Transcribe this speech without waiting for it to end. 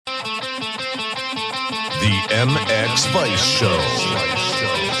The MX Vice Show.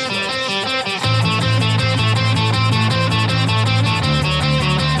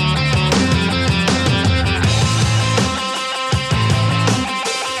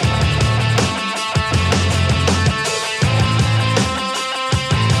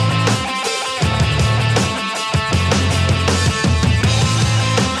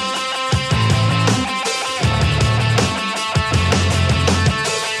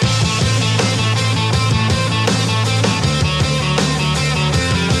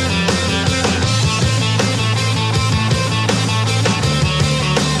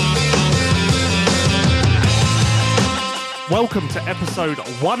 Welcome to episode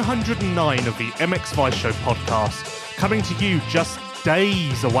 109 of the MX Vice Show podcast, coming to you just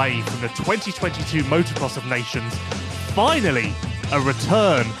days away from the 2022 Motocross of Nations. Finally, a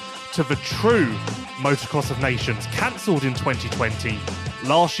return to the true Motocross of Nations, cancelled in 2020.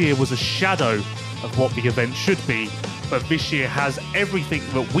 Last year was a shadow of what the event should be, but this year has everything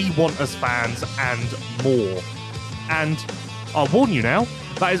that we want as fans and more. And I'll warn you now,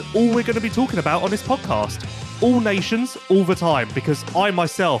 that is all we're going to be talking about on this podcast. All nations, all the time, because I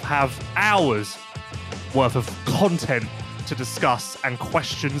myself have hours worth of content to discuss and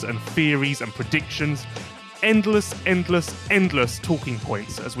questions and theories and predictions. Endless talking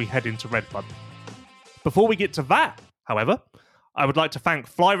points as we head into Redbud. Before we get to that, however, I would like to thank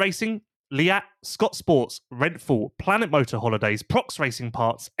Fly Racing, Liat, Scott Sports, Renfall, Planet Motor Holidays, Prox Racing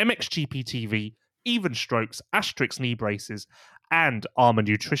Parts, MXGP TV, Even Strokes, Asterix Knee Braces, and Armour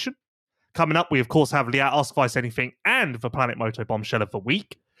Nutrition. Coming up, we of course have Liat Ask Vice Anything and the Planet Moto Bombshell of the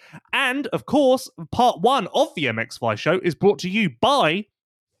Week. And of course, part one of the MX Vice Show is brought to you by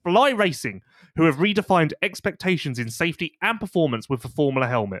Fly Racing, who have redefined expectations in safety and performance with the Formula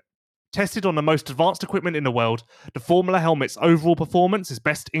helmet. Tested on the most advanced equipment in the world, the Formula helmet's overall performance is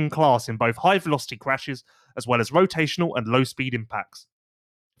best in class in both high-velocity crashes as well as rotational and low-speed impacts.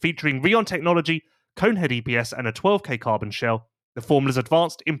 Featuring Rheon technology, Conehead EPS and a 12K carbon shell, the Formula's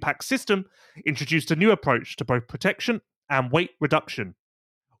advanced impact system introduced a new approach to both protection and weight reduction.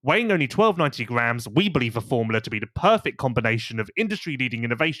 Weighing only 1290 grams, we believe the Formula to be the perfect combination of industry-leading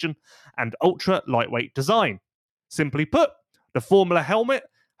innovation and ultra-lightweight design. Simply put, the Formula helmet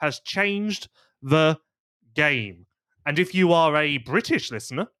has changed the game. And if you are a British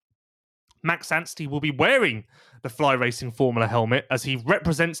listener, Max Anstey will be wearing the Fly Racing Formula helmet as he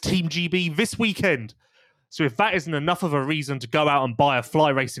represents Team GB this weekend. So if that isn't enough of a reason to go out and buy a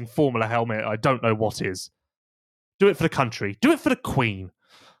Fly Racing Formula helmet, I don't know what is. Do it for the country. Do it for the Queen.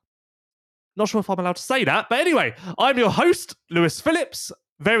 Not sure if I'm allowed to say that, but anyway, I'm your host, Lewis Phillips.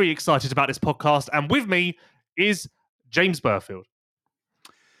 Very excited about this podcast, and with me is James Burfield.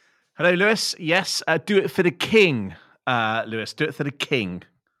 Hello, Lewis. Yes, do it for the King, Lewis. Do it for the King.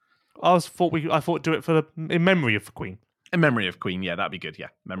 I thought do it for in memory of the Queen. In memory of Queen, yeah, that'd be good. Yeah,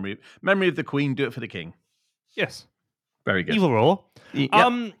 memory of the Queen. Do it for the King. Yes. Very good. Either or. Yep.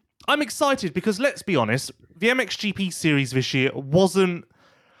 I'm excited because, let's be honest, the MXGP series this year wasn't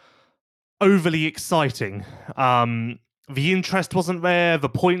overly exciting. The interest wasn't there. The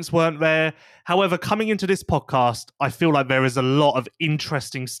points weren't there. However, coming into this podcast, I feel like there is a lot of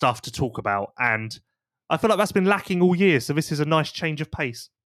interesting stuff to talk about. And I feel like that's been lacking all year. So this is a nice change of pace.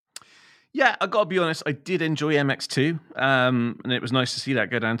 Yeah, I got to be honest. I did enjoy MX2, and it was nice to see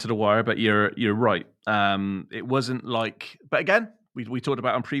that go down to the wire. But you're right. It wasn't like. But again, we talked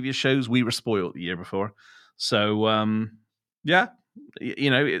about on previous shows. We were spoiled the year before, so yeah,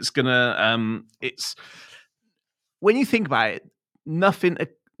 it's gonna. It's when you think about it,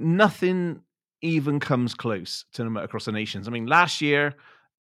 nothing even comes close to the Motocross of Nations. I mean, last year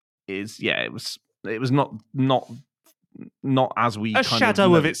it was not as we a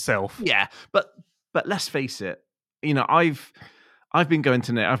shadow of itself. Yeah, but let's face it. I've been going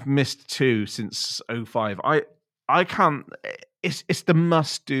to I've missed two since 2005. I can't. It's the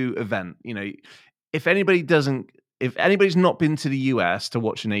must do event. If anybody's not been to the US to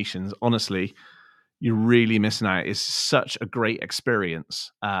watch the Nations, honestly, you're really missing out. It's such a great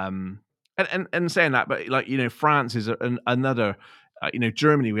experience. And saying that, but France is another.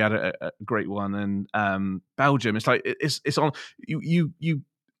 Germany, we had a great one, and Belgium. It's like it's on. You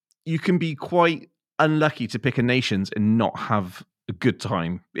can be quite unlucky to pick a nations and not have a good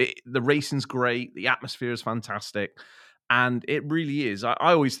time. The racing's great, the atmosphere is fantastic, and it really is. I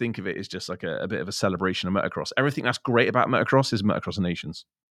always think of it as just like a bit of a celebration of motocross. Everything that's great about motocross is Motocross of Nations.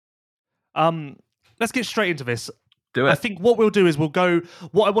 Let's get straight into this. Do it. I think what we'll do is what I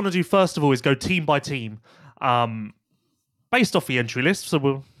want to do first of all is go team by team. Based off the entry list, so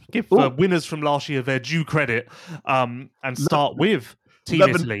we'll give winners from last year their due credit and start with Team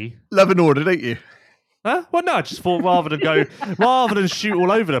Italy. Love and order, don't you? Huh? Well, no, I just thought rather than shoot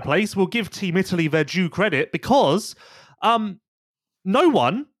all over the place, we'll give Team Italy their due credit because no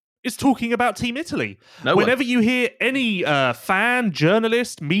one is talking about Team Italy. Whenever you hear any fan,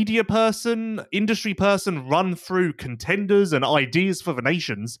 journalist, media person, industry person run through contenders and ideas for the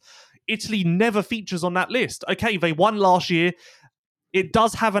nations, Italy never features on that list. Okay, they won last year. It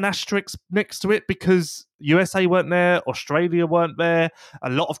does have an asterisk next to it because USA weren't there, Australia weren't there, a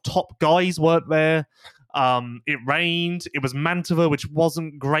lot of top guys weren't there. It rained. It was Mantova, which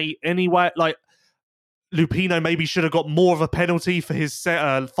wasn't great anyway. Like, Lupino maybe should have got more of a penalty for his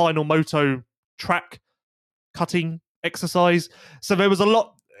final moto track cutting exercise. So there was a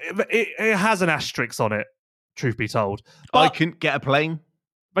lot. It has an asterisk on it, truth be told. But I couldn't get a plane.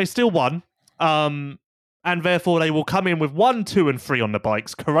 They still won. And therefore, they will come in with 1, 2, and 3 on the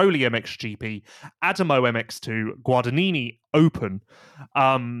bikes. Caroli MXGP, Adamo MX2, Guadagnini Open.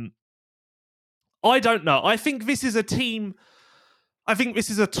 I don't know. I think this is a team. I think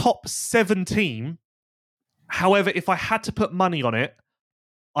this is a top 7 team. However, if I had to put money on it,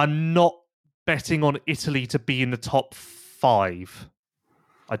 I'm not betting on Italy to be in the top 5.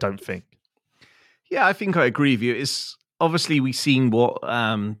 I don't think. Yeah, I think I agree with you. It's obviously we've seen what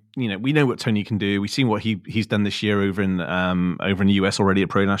we know what Tony can do. We've seen what he's done this year over in the US already at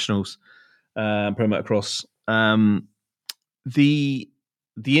Pro Nationals, Pro Motocross. The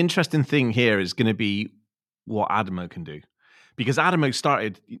interesting thing here is going to be what Adamo can do, because Adamo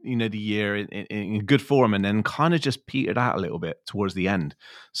started the year in good form and then kind of just petered out a little bit towards the end.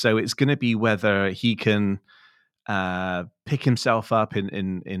 So it's going to be whether he can pick himself up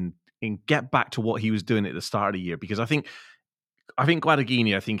and get back to what he was doing at the start of the year, because I think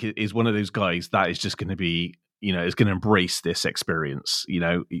Guadagnini is one of those guys that is just going to be is going to embrace this experience.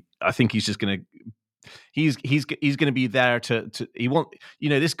 I think he's just going to he's going to be there to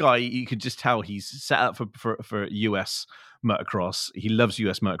this guy. You could just tell he's set up for US motocross. He loves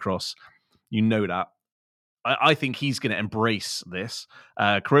US motocross. That. I think he's going to embrace this.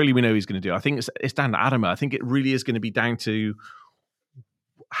 Caroli, we know he's going to do. I think it's down to Adamo. I think it really is going to be down to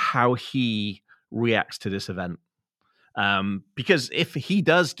how he reacts to this event. Because if he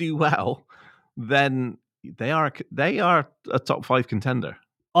does do well, then they are a top 5 contender.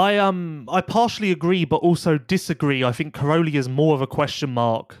 I partially agree, but also disagree. I think Caroli is more of a question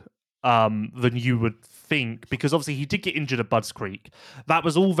mark than you would think, because obviously he did get injured at Budds Creek. That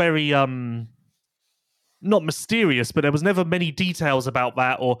was all very not mysterious, but there was never many details about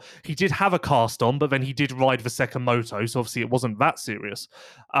that. Or he did have a cast on, but then he did ride the second moto, so obviously it wasn't that serious.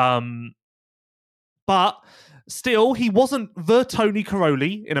 But still, he wasn't the Tony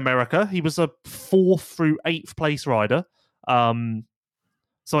Caroli in America. He was a 4th through 8th place rider.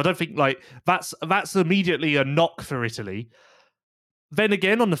 So I don't think that's immediately a knock for Italy. Then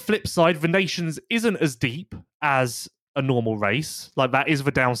again, on the flip side, the Nations isn't as deep as a normal race. Like, that is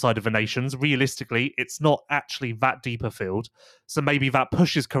the downside of the Nations. Realistically, it's not actually that deep a field. So maybe that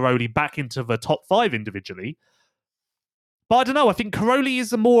pushes Caroli back into the top 5 individually. But I don't know. I think Caroli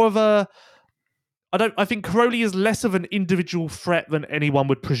is I think Caroli is less of an individual threat than anyone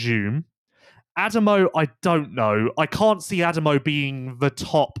would presume. Adamo, I don't know. I can't see Adamo being the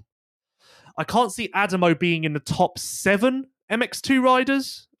top. I can't see Adamo being in the top 7 MX2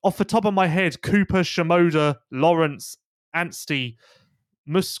 riders. Off the top of my head, Cooper, Shimoda, Lawrence, Anstey,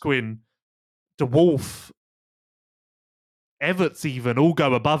 Musquin, DeWolf, Everts even all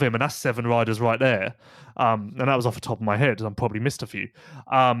go above him, and that's 7 riders right there. And that was off the top of my head. I probably missed a few.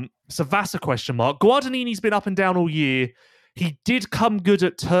 So that's a question mark. Guadagnini's been up and down all year. He did come good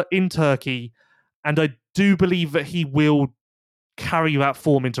in Turkey, and I do believe that he will carry that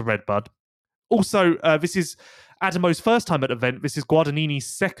form into Redbud. Also, this is Adamo's first time at the event. This is Guadagnini's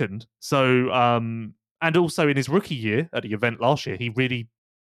second. So, and also in his rookie year at the event last year, he really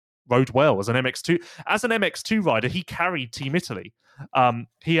rode well as an MX2. As an MX2 rider, he carried Team Italy.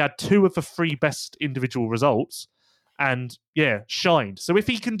 He had 2 of the 3 best individual results and, shined. So if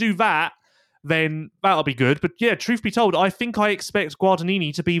he can do that, then that'll be good. But truth be told, I think I expect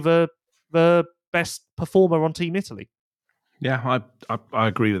Guadagnini to be the best performer on Team Italy. Yeah, I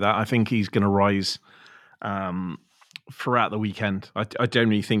agree with that. I think he's going to rise throughout the weekend. I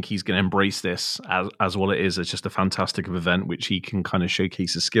generally think he's going to embrace this as what it is. It's just a fantastic event which he can kind of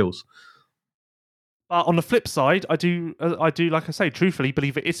showcase his skills. But on the flip side, I do, like I say, truthfully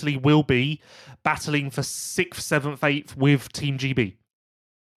believe that Italy will be battling for 6th, 7th, 8th with Team GB,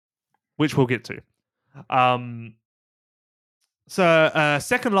 which we'll get to. So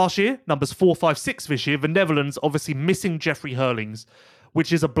second last year, numbers 4, 5, 6 this year. The Netherlands obviously missing Jeffrey Hurlings,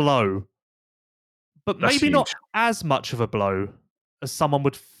 which is a blow. But that's maybe huge. Not as much of a blow as someone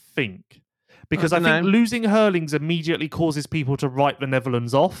would think. because I think losing Hurlings immediately causes people to write the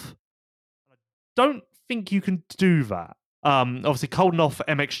Netherlands off. I don't think you can do that. Obviously, Koldenhoff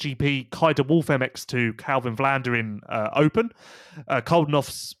MXGP, Kai de Wolf MX2, Calvin Vlanderen Open.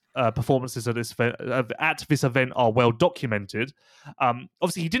 Koldenhoff's performances at this event are well documented.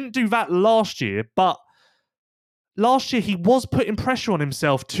 Obviously, he didn't do that last year, but last year he was putting pressure on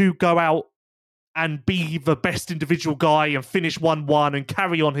himself to go out and be the best individual guy and finish 1-1 and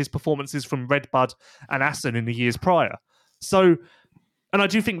carry on his performances from Redbud and Assen in the years prior. So, and I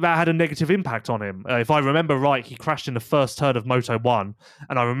do think that had a negative impact on him. If I remember right, he crashed in the first turn of Moto 1,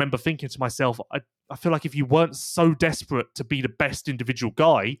 and I remember thinking to myself, I feel like if you weren't so desperate to be the best individual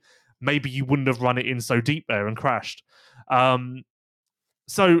guy, maybe you wouldn't have run it in so deep there and crashed.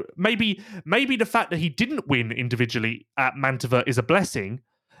 So maybe the fact that he didn't win individually at Mantova is a blessing,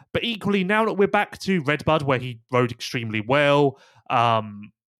 but equally, now that we're back to Redbud, where he rode extremely well,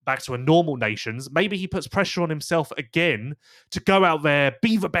 back to a normal Nations, maybe he puts pressure on himself again to go out there,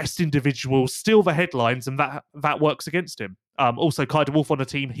 be the best individual, steal the headlines, and that works against him. Also, Kai de Wolf on the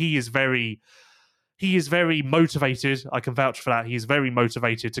team, he is very motivated. I can vouch for that. He is very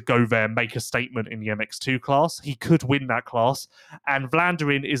motivated to go there and make a statement in the MX2 class. He could win that class, and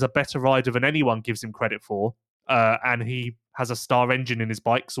Vlanderen is a better rider than anyone gives him credit for. And he has a star engine in his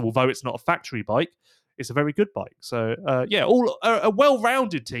bike, so although it's not a factory bike, it's a very good bike. So all a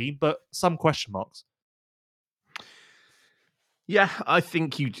well-rounded team, but some question marks. Yeah, I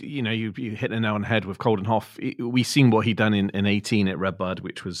think you hit the nail on the head with Koldenhoff. We've seen what he done in 18 at Redbud,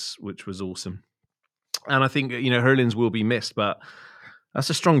 which was awesome. And I think Hurlings will be missed, but that's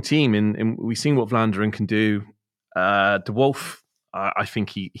a strong team, and we've seen what Vlanderen can do. De Wolf, I think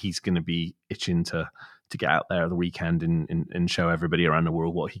he's going to be itching to get out there the weekend and show everybody around the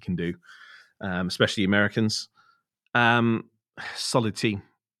world what he can do, especially Americans. Solid team.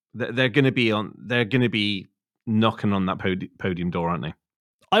 They're going to be knocking on that podium door, aren't they?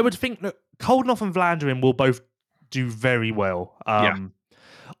 I would think that Koldenhoff and Vlanderen will both do very well.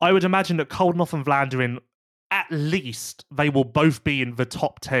 I would imagine that Koldenhoff and Vlanderen, at least, they will both be in the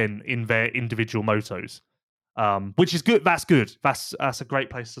top 10 in their individual motos, which is good. That's good. That's a great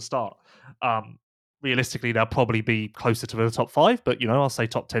place to start. Realistically, they'll probably be closer to the top 5, but I'll say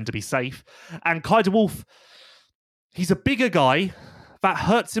top 10 to be safe. And Kai de Wolf, he's a bigger guy. That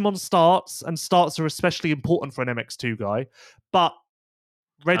hurts him on starts, and starts are especially important for an MX2 guy. But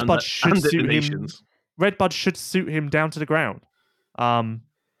Redbud should suit him. Redbud should suit him down to the ground.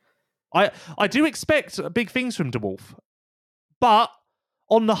 I do expect big things from de Wolf, but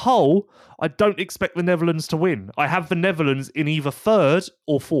on the whole, I don't expect the Netherlands to win. I have the Netherlands in either 3rd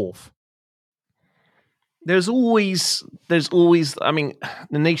or 4th. There's always. I mean,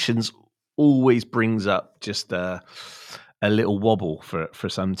 the Nations always brings up just a little wobble for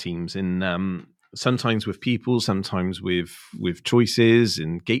some teams, and sometimes with people, sometimes with choices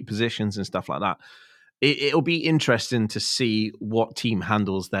and gate positions and stuff like that. It'll be interesting to see what team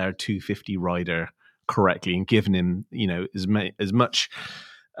handles their 250 rider correctly and giving him as much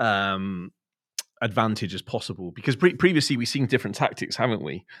advantage as possible, because previously we've seen different tactics, haven't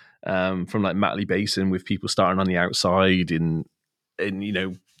we, from like Matley Basin, with people starting on the outside and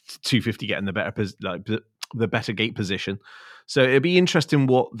 250 getting the better gate position. So it'll be interesting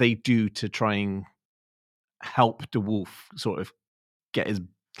what they do to try and help de Wolf sort of get as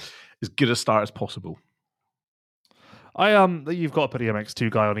good a start as possible. You've got to put the MX2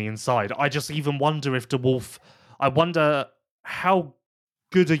 guy on the inside. I just even wonder if de Wolf. I wonder how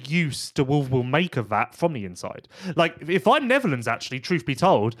good a use de Wolf will make of that from the inside. Like, if I'm Netherlands, actually, truth be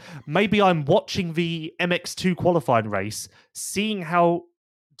told, maybe I'm watching the MX2 qualifying race, seeing how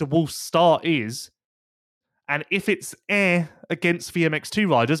de Wolf's start is, and if it's against the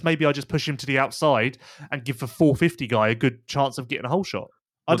MX2 riders, maybe I just push him to the outside and give the 450 guy a good chance of getting a whole shot.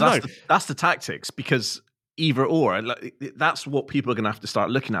 I don't know. That's the tactics, because either or, that's what people are going to have to start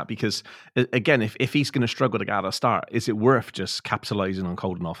looking at, because again, if he's going to struggle to get out a start, is it worth just capitalizing on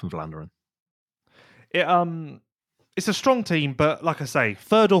Koldenhoff and Vlanderen? It's a strong team, but like I say,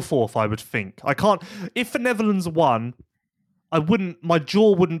 3rd or 4th, I would think. I can't. If the Netherlands won, my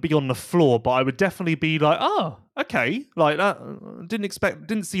jaw wouldn't be on the floor, but I would definitely be like, oh, okay, like that.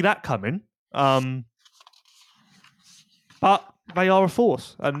 Didn't see that coming. But they are a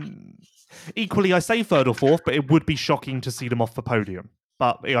force, and equally, I say 3rd or 4th, but it would be shocking to see them off the podium.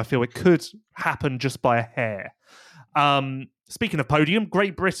 But I feel it could happen just by a hair. Speaking of podium,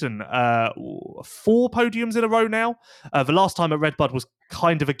 Great Britain, 4 podiums in a row now. The last time at Redbud was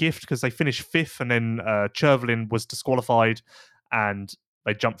kind of a gift because they finished 5th, and then Chervelin was disqualified, and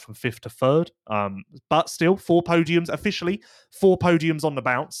They jumped from 5th to 3rd. But still, 4 podiums, officially 4 podiums on the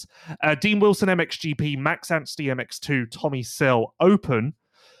bounce. Dean Wilson MXGP, Max Anstey MX2, Tommy Sell Open.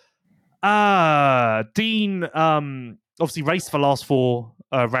 Dean obviously raced the last 4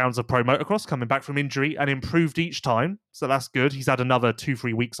 rounds of Pro Motocross, coming back from injury, and improved each time. So that's good. He's had another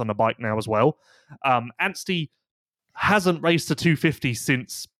 2-3 weeks on the bike now as well. Anstey hasn't raced a 250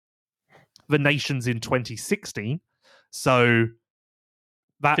 since the Nations in 2016. So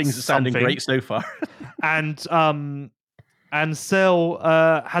that's things are sounding something. great so far. And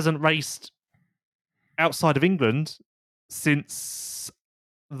Sell hasn't raced outside of England since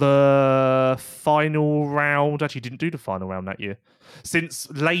the final round. Actually, didn't do the final round that year. Since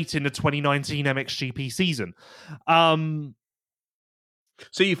late in the 2019 MXGP season. So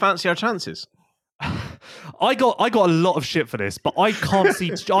you fancy our chances? I got a lot of shit for this, but I can't see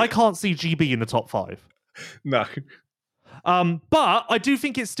GB in the top 5. No. But I do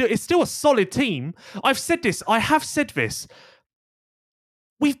think it's still a solid team. I have said this.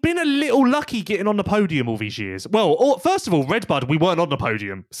 We've been a little lucky getting on the podium all these years. Well, first of all, Redbud, we weren't on the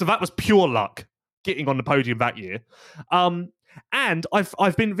podium, so that was pure luck getting on the podium that year. And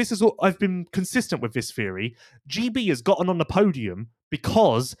I've been consistent with this theory. GB has gotten on the podium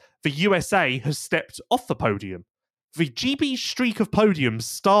because the USA has stepped off the podium. The GB streak of podiums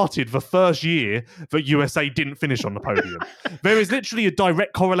started the first year that USA didn't finish on the podium. There is literally a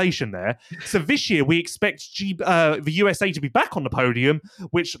direct correlation there. So this year we expect the USA to be back on the podium,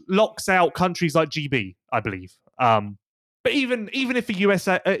 which locks out countries like GB, I believe. But even if the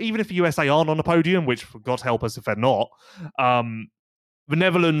USA aren't on the podium, which God help us if they're not, the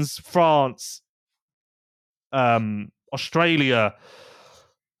Netherlands, France, Australia,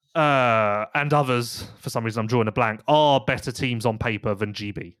 and others, for some reason I'm drawing a blank, are better teams on paper than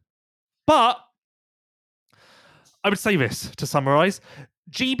GB. But I would say this to summarize: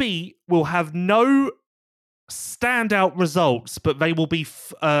 GB will have no standout results, but they will be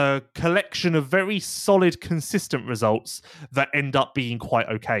a collection of very solid, consistent results that end up being quite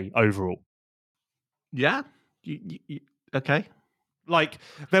okay overall. Yeah? Okay. Like,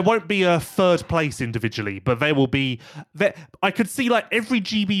 there won't be a 3rd place individually, but there will be... I could see like every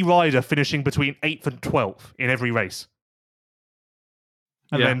GB rider finishing between 8th and 12th in every race.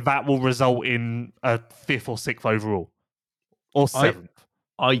 And then that will result in a 5th or 6th overall. Or 7th.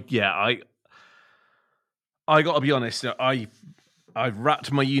 I got to be honest. I've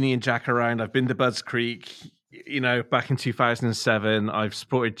wrapped my Union Jack around. I've been to Budds Creek, back in 2007. I've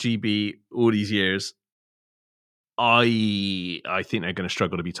supported GB all these years. I think they're going to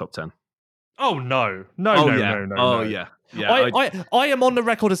struggle to be top 10. Oh no! Yeah. I am on the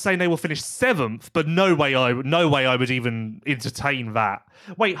record as saying they will finish 7th, but no way I would even entertain that.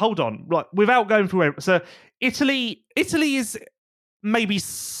 Wait, hold on. Right, without going through it, so Italy is maybe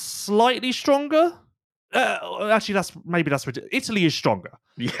slightly stronger. Actually, that's ridiculous. Italy is stronger.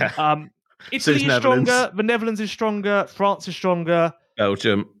 Yeah. Italy is stronger. The Netherlands is stronger. France is stronger.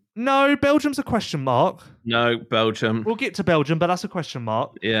 Belgium. No, Belgium's a question mark. No, Belgium. We'll get to Belgium, but that's a question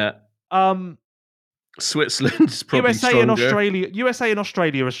mark. Yeah. Switzerland's probably USA stronger. USA and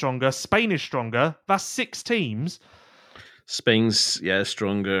Australia are stronger. Spain is stronger. That's 6 teams. Spain's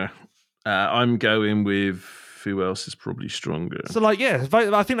stronger. I'm going with who else is probably stronger. So I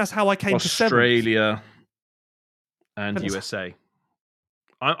think that's how I came to 7th. Australia and USA.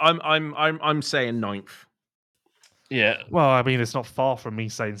 I'm saying 9th. Yeah. Well, I mean, it's not far from me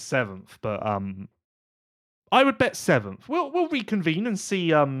saying 7th, but I would bet 7th. We'll reconvene and see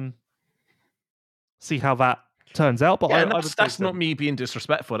how that turns out. But that's not me being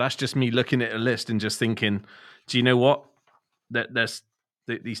disrespectful. That's just me looking at a list and just thinking, do you know what?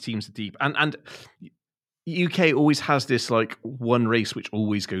 These teams are deep, and UK always has this like one race which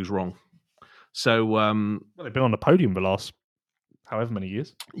always goes wrong. So they've been on the podium the last however many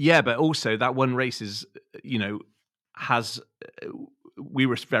years. Yeah, but also that one race is, we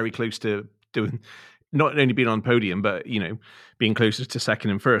were very close to doing, not only being on podium, but being closer to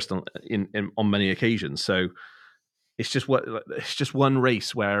 2nd and 1st on many occasions. So it's just one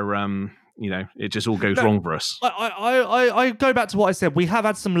race where it just all goes wrong for us. I go back to what I said. We have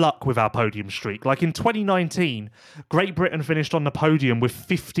had some luck with our podium streak. Like in 2019, Great Britain finished on the podium with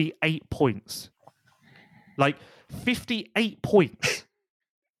 58 points. Like 58 points.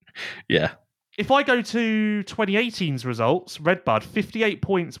 Yeah. If I go to 2018's results, Redbud, 58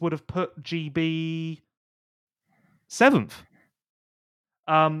 points would have put GB 7th.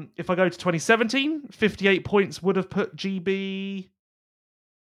 If I go to 2017, 58 points would have put GB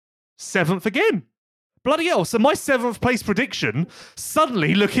 7th again. Bloody hell. So my 7th place prediction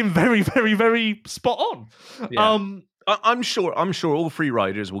suddenly looking very, very, very spot on. Yeah. I'm sure all three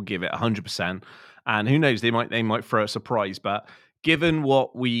riders will give it 100%, and who knows, they might throw a surprise. But given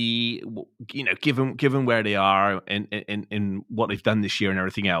what given where they are in what they've done this year and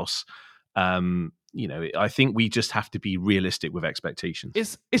everything else, I think we just have to be realistic with expectations.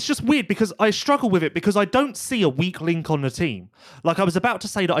 It's just weird because I struggle with it because I don't see a weak link on the team. Like I was about to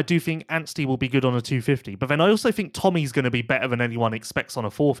say that I do think Anstey will be good on a 250, but then I also think Tommy's going to be better than anyone expects on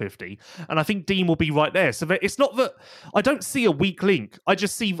a 450, and I think Dean will be right there. So it's not that I don't see a weak link. I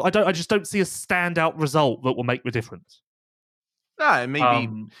just don't see a standout result that will make the difference.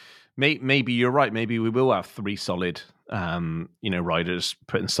 Maybe you're right. Maybe we will have three solid, riders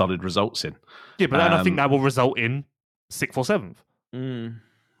putting solid results in. Yeah, but then I think that will result in 6th or 7th.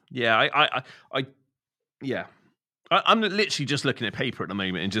 Yeah, I'm literally just looking at paper at the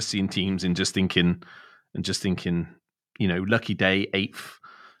moment and just seeing teams and just thinking, lucky day 8th,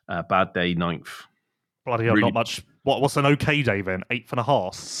 bad day 9th. Bloody hell, not much. What's an okay day then?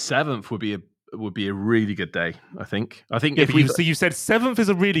 8.5. 7th would be a really good day. I think. Yeah, so you said 7th is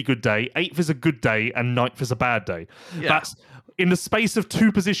a really good day, 8th is a good day, and 9th is a bad day. Yeah. That's in the space of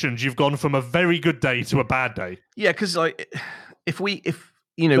 2 positions. You've gone from a very good day to a bad day. Yeah, because if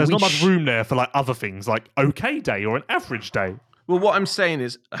there's not much room there for like other things like okay day or an average day. Well, what I'm saying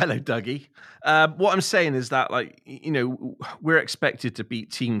is, hello, Dougie. What I'm saying is that we're expected to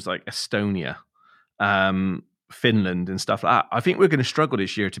beat teams like Estonia, Finland and stuff like that. I think we're going to struggle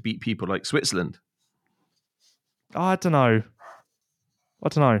this year to beat people like Switzerland. I don't know.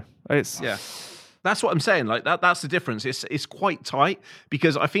 That's what I'm saying. Like that's the difference. It's quite tight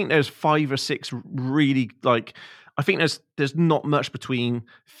because I think there's 5 or 6 really I think there's not much between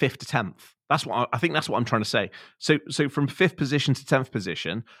 5th to 10th. That's what I'm trying to say. So from 5th position to 10th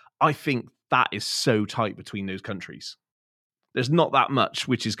position, I think that is so tight between those countries. There's not that much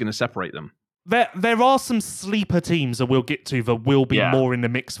which is going to separate them. There are some sleeper teams that we'll get to that will be more in the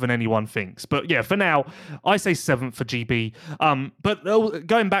mix than anyone thinks. But yeah, for now, I say 7th for GB. But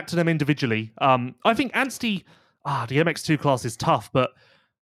going back to them individually, I think Anstey, the MX2 class is tough, but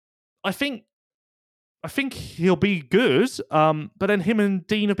I think he'll be good. But then him and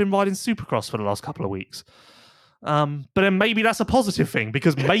Dean have been riding Supercross for the last couple of weeks. But then maybe that's a positive thing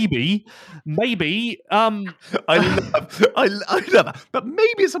because maybe I love that, but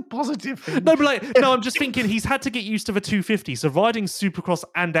maybe it's a positive thing. No, I'm just thinking he's had to get used to the 250. So riding Supercross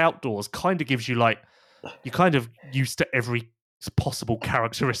and outdoors kind of gives you you're kind of used to every possible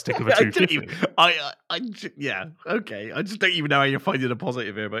characteristic of a 250. Okay. I just don't even know how you're finding a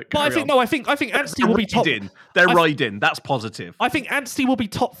positive here, but I think Anstey will be top. They're riding. That's positive. I think Anstey will be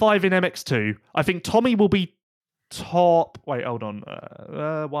top 5 in MX2. I think Tommy will be top. Wait, hold on.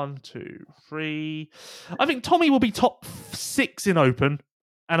 1, 2, 3. I think Tommy will be top 6 in Open,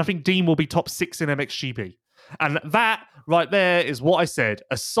 and I think Dean will be top 6 in MXGP. And that right there is what I said: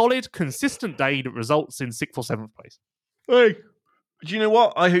 a solid, consistent day that results in 6th or 7th place. Hey, do you know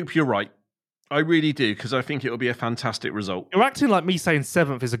what? I hope you're right. I really do, because I think it will be a fantastic result. You're acting like me saying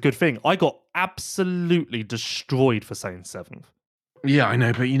 7th is a good thing. I got absolutely destroyed for saying 7th. Yeah, I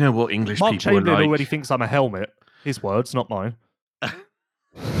know, but you know what English Mark people Chamberlain are like. already thinks I'm a helmet. His words, not mine.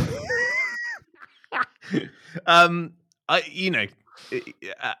 I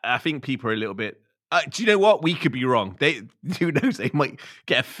think people are a little bit. Do you know what? We could be wrong. Who knows? They might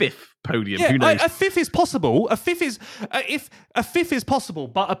get a 5th podium. Yeah, who knows? A 5th is possible. A 5th is if a 5th is possible,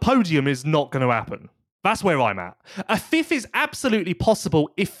 but a podium is not going to happen. That's where I'm at. A 5th is absolutely possible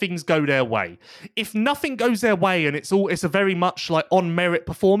if things go their way. If nothing goes their way and it's a very much like on merit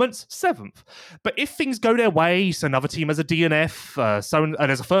performance, 7th. But if things go their way, so another team has a DNF, and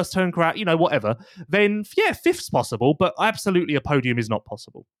there's a first turn crash, whatever, then yeah, 5th's possible, but absolutely a podium is not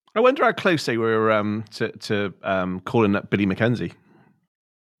possible. I wonder how close they were to calling up Billy McKenzie.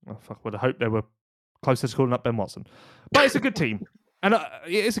 Oh, fuck, I would have hoped they were closer to calling up Ben Watson. But it's a good team. And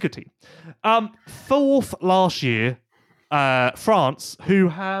it's a good team. 4th last year, France, who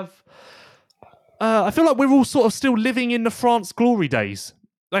have... I feel like we're all sort of still living in the France glory days.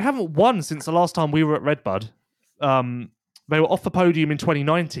 They haven't won since the last time we were at Redbud. They were off the podium in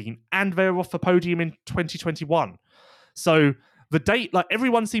 2019, and they were off the podium in 2021. So the date,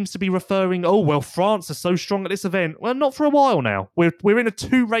 everyone seems to be referring, France are so strong at this event. Well, not for a while now. We're in a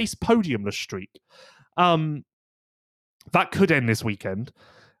 2-race podiumless streak. That could end this weekend.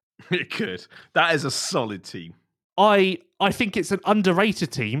 It could. That is a solid team. I think it's an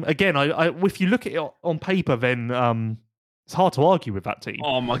underrated team. Again, if you look at it on paper, then it's hard to argue with that team.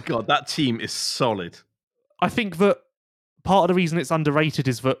 Oh my God, that team is solid. I think that part of the reason it's underrated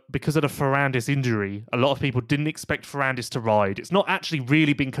is that because of the Ferrandis injury, a lot of people didn't expect Ferrandis to ride. It's not actually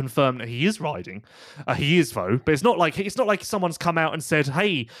really been confirmed that he is riding. He is though, but it's not like someone's come out and said,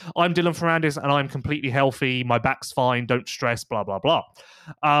 "Hey, I'm Dylan Ferrandis and I'm completely healthy. My back's fine. Don't stress." Blah blah blah.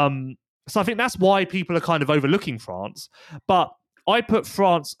 So I think that's why people are kind of overlooking France. But I put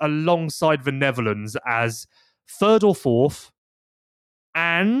France alongside the Netherlands as third or fourth,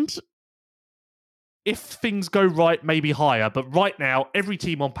 and if things go right, maybe higher. But right now, every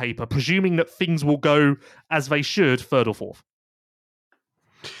team on paper, presuming that things will go as they should, third or fourth.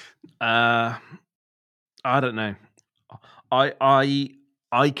 I don't know. I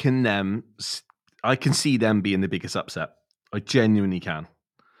can see them being the biggest upset. I genuinely can.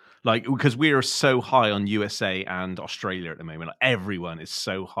 Like, because we are so high on USA and Australia at the moment. Like, everyone is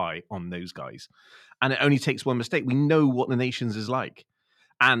so high on those guys. And it only takes one mistake. We know what the nations is like.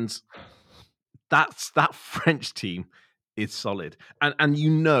 And that French team is solid. And you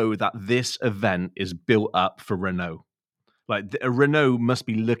know that this event is built up for Renault. Like, Renault must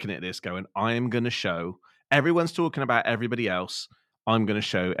be looking at this going, I am going to show, everyone's talking about everybody else. I'm going to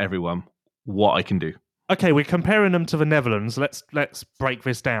show everyone what I can do. Okay, we're comparing them to the Netherlands. Let's break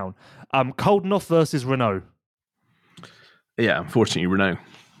this down. Koldenhoff versus Renault. Yeah, unfortunately, Renault.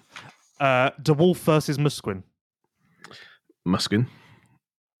 De Wolf versus Musquin. Musquin.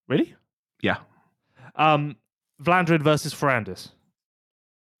 Really? Yeah. Vlaanderen versus Ferrandis.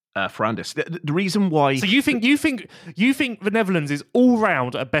 Ferrandis. The reason why. So you think the Netherlands is all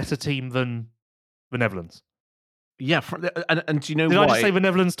round a better team than the Netherlands? Yeah, and do you know why? Did I just say the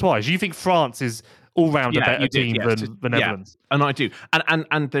Netherlands twice? You think France is all round a better team than the Netherlands? Yeah, and I do.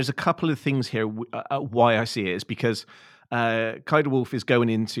 And there's a couple of things here why I see it is because Kay de Wolf is going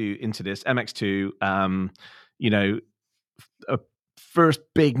into this MX2. First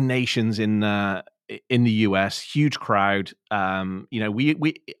big nations in the US, huge crowd.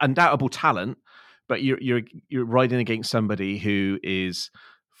 We undoubtable talent, but you're riding against somebody who is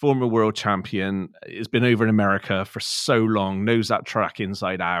former world champion, has been over in America for so long, knows that track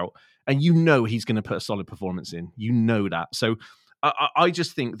inside out, and you know he's going to put a solid performance in. You know that. So I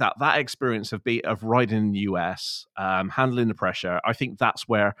just think that experience of riding in the US, handling the pressure, I think that's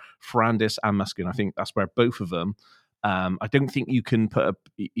where Ferrandis and Musquin, I think that's where both of them. I don't think you can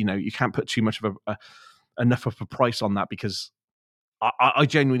you can't put too much of enough of a price on that, because I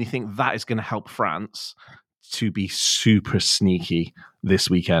genuinely think that is going to help France to be super sneaky this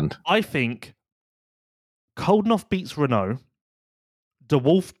weekend. I think Koldenhoff beats Renault, De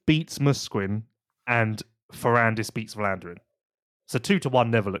Wolf beats Musquin, and Ferrandis beats Vlaanderen. So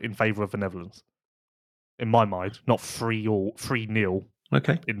 2-1 in favour of the Netherlands. In my mind, not 3-0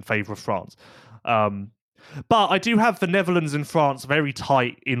 in favour of France. But I do have the Netherlands and France very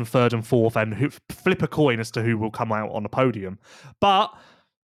tight in third and fourth, and flip a coin as to who will come out on the podium. But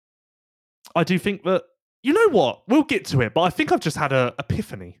I do think that, you know what? We'll get to it, but I think I've just had an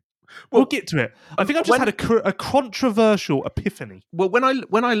epiphany. We'll get to it. I think I've just had a controversial epiphany. Well, when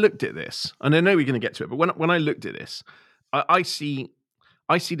I looked at this, and I know we're going to get to it, but when I looked at this, I see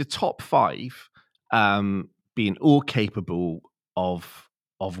the top five being all capable of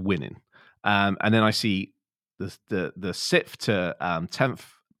winning. And then I see the sixth to 10th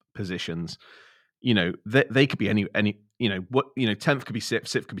positions. They could be any 10th could be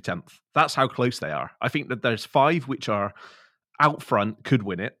sixth could be 10th. That's how close they are. I think that there's five which are out front, could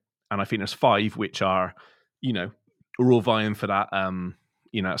win it, and I think there's five which are all vying for that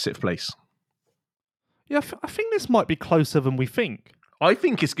sixth place. Yeah, I think this might be closer than we think. I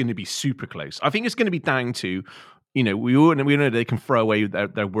think it's going to be super close. I think it's going to be down to. We know they can throw away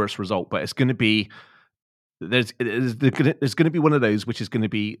their worst result, but it's going to be there's going to be one of those which is going to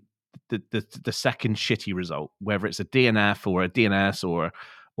be the second shitty result, whether it's a DNF or a DNS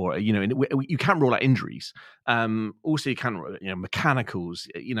or you can't rule out injuries. Also, you can't mechanicals.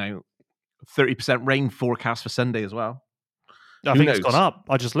 30% rain forecast for Sunday as well. I think it's gone up.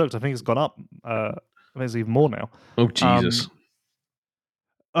 I just looked. I think it's gone up. There's even more now. Oh Jesus.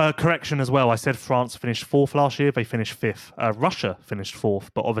 Correction as well. I said France finished fourth last year. They finished fifth. Russia finished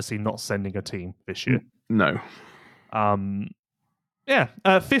fourth, but obviously not sending a team this year. No.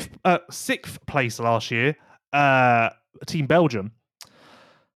 Sixth place last year. Team Belgium.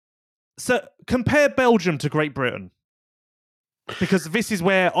 So compare Belgium to Great Britain, because this is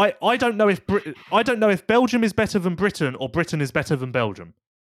where I don't know if Belgium is better than Britain or Britain is better than Belgium.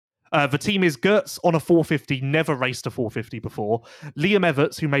 The team is Gertz on a 450, never raced a 450 before. Liam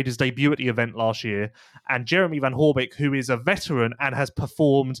Everts, who made his debut at the event last year, and Jeremy Van Horbeke, who is a veteran and has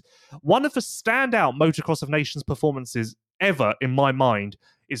performed one of the standout Motocross of Nations performances ever, in my mind,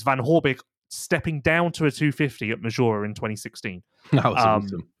 is Van Horbeke stepping down to a 250 at Majora in 2016. That was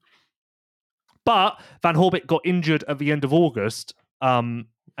awesome. But Van Horbit got injured at the end of August, and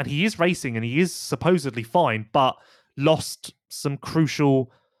he is racing and he is supposedly fine, but lost some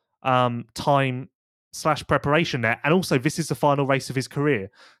crucial time / preparation there. And also, this is the final race of his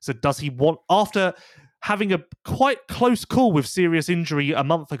career. So does he want, after having a quite close call with serious injury a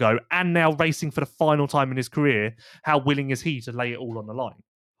month ago and now racing for the final time in his career, how willing is he to lay it all on the line?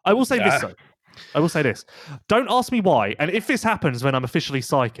 I will say this, though. I will say this. Don't ask me why. And if this happens when I'm officially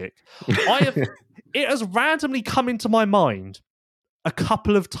psychic, it has randomly come into my mind a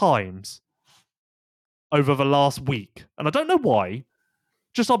couple of times over the last week. And I don't know why.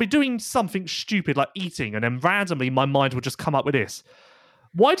 Just I'll be doing something stupid like eating, and then randomly my mind will just come up with this.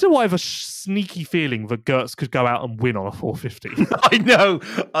 Why do I have a sneaky feeling that Gertz could go out and win on a 450? I know.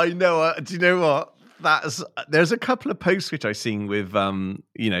 Do you know what? There's a couple of posts which I've seen with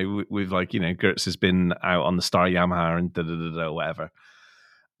with like, Gertz has been out on the Star Yamaha and whatever.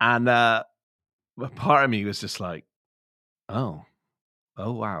 And part of me was just like, oh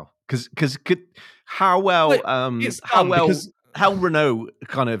wow. Because how Renault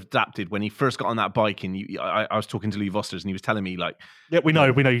kind of adapted when he first got on that bike, and I was talking to Lee Vosters and he was telling me like, yeah, we know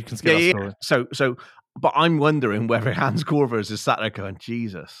you can skip that story. So but I'm wondering whether Hans Corvers is sat there going,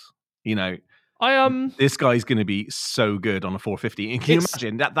 Jesus, this guy's going to be so good on a 450. And can you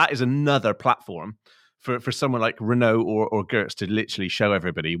imagine that is another platform for someone like Renault or Gertz to literally show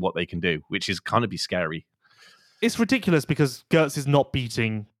everybody what they can do, which is kind of be scary. It's ridiculous because Gertz is not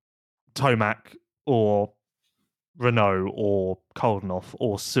beating Tomac or Renault or Koldenhoff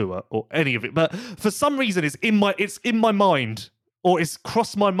or Sewer or any of it, but for some reason it's in my mind, or it's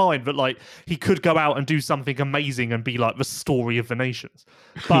crossed my mind that like he could go out and do something amazing and be like the story of the nations,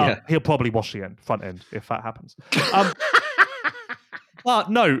 but he'll probably wash the front end if that happens. But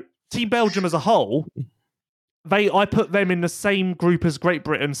no, Team Belgium as a whole, I put them in the same group as Great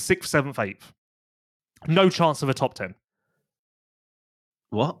Britain, 6th, 7th, 8th. No chance of a top 10.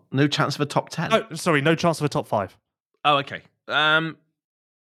 What? No chance of a top 10? No, sorry, no chance of a top 5. Oh, okay. I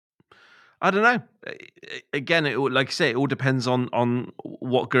don't know. Again, like I say, it all depends on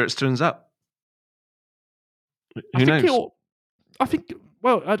what Gertz turns up. Who knows? I think.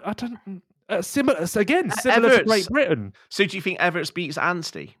 Well, I don't. Similar to Great Britain. So, do you think Everts beats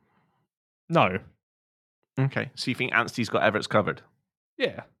Anstie? No. Okay. So, you think Anstie's got Everts covered?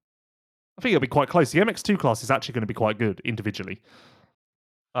 Yeah. I think it'll be quite close. The MX2 class is actually going to be quite good individually.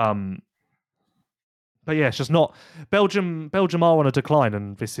 But yeah, it's just not Belgium are on a decline,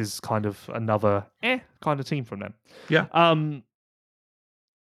 and this is kind of another kind of team from them. Yeah.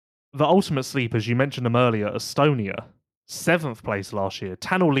 The ultimate sleepers, you mentioned them earlier, Estonia, 7th place last year.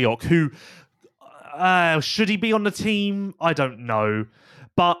 Tanel Liok, who should he be on the team? I don't know.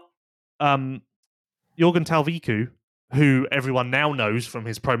 But Jorgen Talviku, who everyone now knows from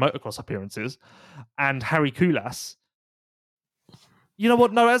his pro motocross appearances, and Harry Kulas. You know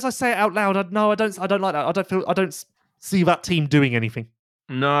what? No, as I say it out loud, I don't like that. I don't see that team doing anything.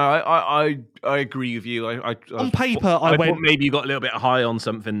 No, I agree with you. On paper, I went, maybe you got a little bit high on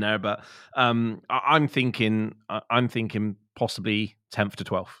something there, but I'm thinking possibly 10th to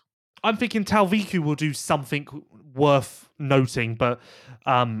 12th. I'm thinking Talviku will do something worth noting, but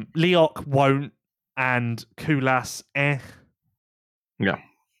Liok won't, and Kulas, Yeah.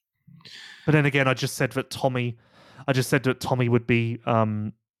 But then again, I just said that Tommy would be.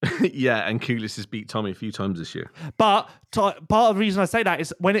 Yeah, and Kulas has beat Tommy a few times this year. But part of the reason I say that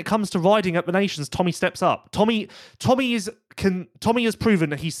is when it comes to riding at the nations, Tommy steps up. Tommy has proven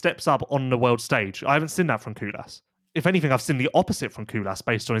that he steps up on the world stage. I haven't seen that from Kulas. If anything, I've seen the opposite from Kulas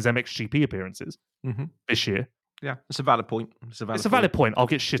based on his MXGP appearances this year. Yeah, it's a valid point. It's a valid point. I'll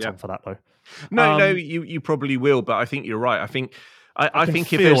get shit on for that though. No, you probably will, but I think you're right. I think if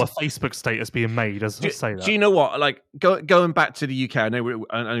there's a Facebook status being made as I say that. Do you know what? Like going back to the UK, I know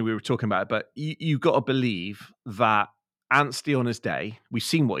we were talking about it, but you've got to believe that Anstie on his day, we've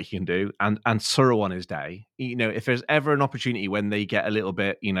seen what he can do, and Searle on his day. If there's ever an opportunity when they get a little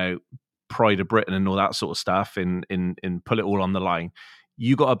bit, pride of Britain and all that sort of stuff, in put it all on the line,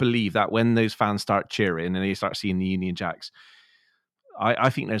 you got to believe that when those fans start cheering and they start seeing the Union Jacks, I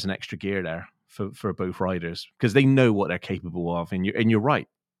think there's an extra gear there for both riders, because they know what they're capable of, and you're right.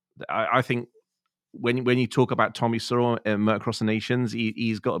 I think when you talk about Tommy Searle in Motocross the Nations,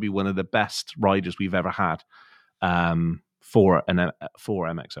 he's got to be one of the best riders we've ever had for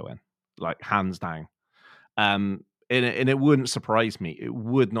MXON, like hands down. And it wouldn't surprise me. It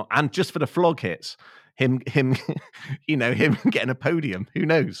would not. And just for the flog hits, him getting a podium. Who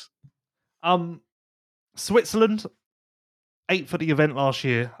knows? Switzerland, 8th at the event last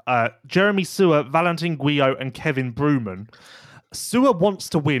year. Jeremy Sewer, Valentin Guillot, and Kevin Bruman. Sewer wants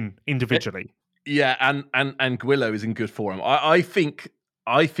to win individually. Yeah, and Guillot is in good form. I think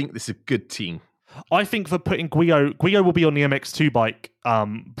this is a good team. I think for putting Guillot will be on the MX2 bike.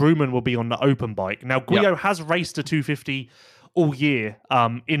 Bruman will be on the open bike. Now, Guillot has raced a 250 all year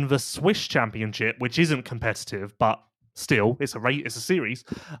in the Swiss Championship, which isn't competitive, but still, it's a series.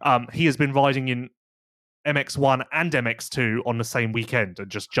 He has been riding in MX1 and MX2 on the same weekend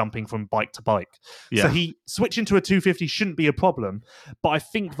and just jumping from bike to bike. Yeah. So he switching to a 250 shouldn't be a problem, but I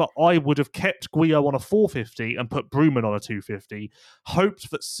think that I would have kept Guillot on a 450 and put Bruman on a 250,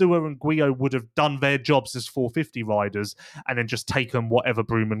 hoped that Sewer and Guillot would have done their jobs as 450 riders and then just taken whatever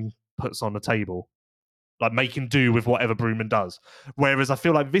Bruman puts on the table. Like making do with whatever Bruman does. Whereas I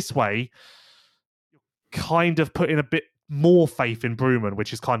feel like this way, you're kind of putting a bit more faith in Bruman,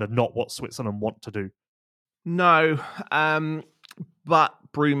 which is kind of not what Switzerland want to do. No, but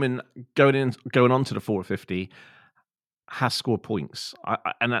Bruman going on to the 450 has scored points. I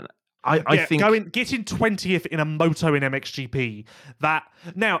think getting 20th in a moto in MXGP. That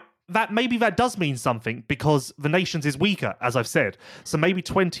maybe that does mean something because the Nations is weaker, as I've said. So maybe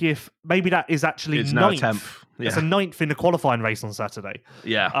 20th, maybe that is actually it's 9th. Now 10th. Yeah. It's a 9th in the qualifying race on Saturday.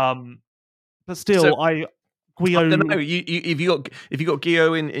 Yeah. But still, Guillot. I don't know. If you got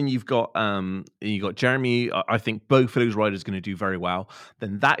Guillot in and you've got Jeremy, I think both of those riders are going to do very well.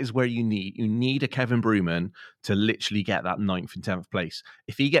 Then that is where you need a Kevin Bruman to literally get that 9th and 10th place.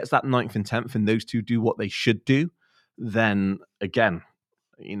 If he gets that 9th and 10th and those two do what they should do, then again,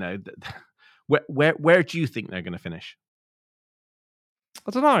 where do you think they're going to finish?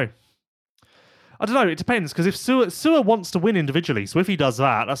 I don't know. It depends, because if Sewer wants to win individually, so if he does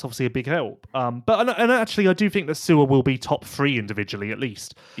that, that's obviously a big help. But actually, I do think that Sewer will be top 3 individually, at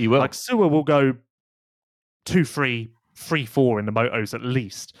least. He will. Like, Sewer will go 2-3, 3-4 in the motos, at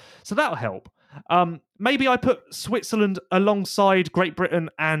least. So that'll help. Maybe I put Switzerland alongside Great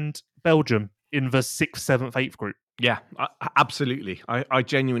Britain and Belgium in the 6th, 7th, 8th group. Yeah, absolutely. I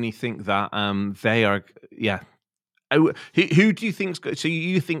genuinely think that they are, yeah. Who do you think? So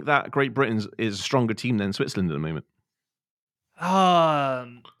you think that Great Britain is a stronger team than Switzerland at the moment?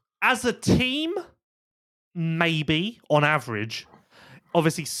 As a team, maybe on average.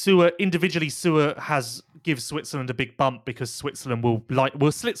 Obviously, Sewer gives Switzerland a big bump because Switzerland will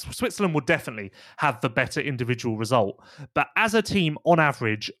definitely have the better individual result. But as a team, on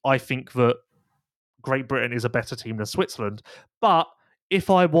average, I think that Great Britain is a better team than Switzerland. But if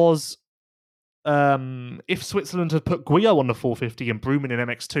Switzerland had put Guillot on the 450 and Bruman in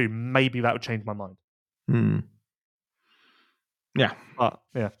MX2, maybe that would change my mind. Yeah.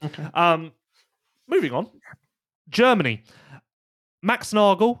 Yeah. Okay. Moving on. Germany. Max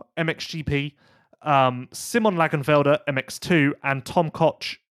Nagel, MXGP. Simon Lagenfelder, MX2. And Tom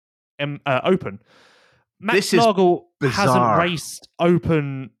Koch, Open. Max Nagel hasn't raced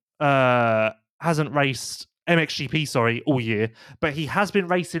Open... hasn't raced MXGP, all year, but he has been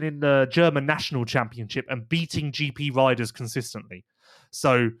racing in the German National Championship and beating GP riders consistently.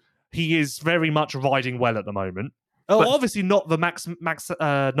 So he is very much riding well at the moment. Obviously not the Max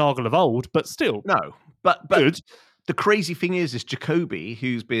Nagel of old, but still. No, but good. The crazy thing is Jacoby,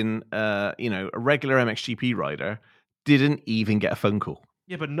 who's been a regular MXGP rider, didn't even get a phone call.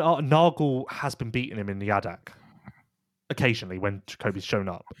 Yeah, but Nagel has been beating him in the ADAC occasionally when Jacoby's shown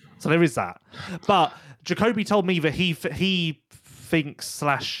up. So there is that. But Jacoby told me that he thinks /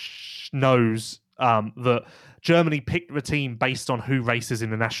 knows that Germany picked the team based on who races in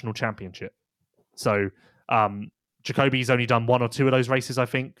the national championship. So Jacoby's only done 1 or 2 of those races, I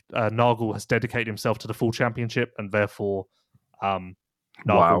think. Nagel has dedicated himself to the full championship, and therefore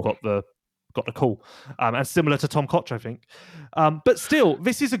Nagel got the call. And similar to Tom Koch, I think. But still,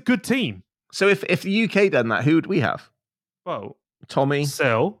 this is a good team. So if the UK done that, who would we have? Well, Tommy,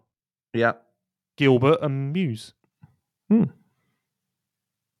 Sell, yeah, Gilbert, and Muse. But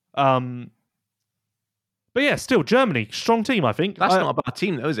yeah, still Germany, strong team. I think that's not a bad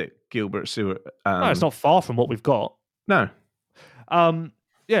team, though, is it? Gilbert, Stewart. No, it's not far from what we've got. No.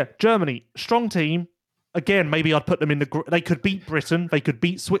 Yeah, Germany, strong team. Again, maybe I'd put them in the. They could beat Britain. They could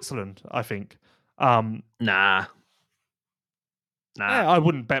beat Switzerland. I think. Nah. Yeah, I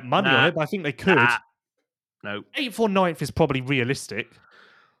wouldn't bet money on it, but I think they could. No. 8th or 9th is probably realistic.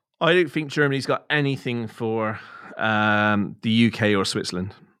 I don't think Germany's got anything for the UK or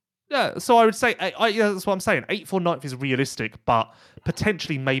Switzerland. Yeah, so I would say, that's what I'm saying. 8th or 9th is realistic, but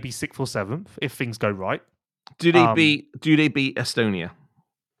potentially maybe 6th or 7th if things go right. Do they beat Estonia?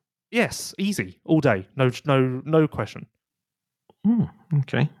 Yes, easy, all day, no question.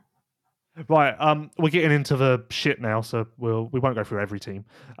 Okay. Right, we're getting into the shit now, so we won't go through every team.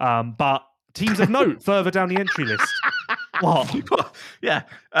 But teams of note further down the entry list. What? Yeah.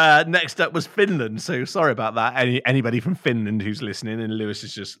 Next up was Finland. So sorry about that. Anybody from Finland who's listening, and Lewis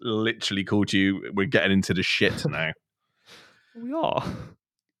has just literally called you. We're getting into the shit now. We are.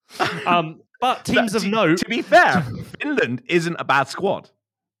 But teams of note. To be fair, Finland isn't a bad squad.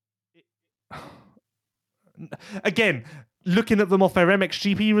 Again, looking at them off their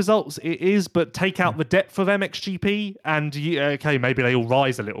MXGP results, it is, but take out the depth of MXGP, and okay, maybe they all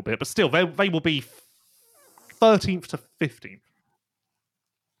rise a little bit, but still, they will be 13th to 15th.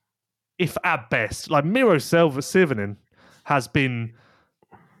 If at best. Like, Miro Sirvonen has been...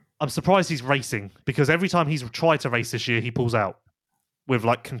 I'm surprised he's racing, because every time he's tried to race this year, he pulls out with,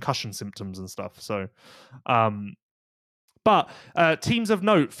 like, concussion symptoms and stuff. So, but teams of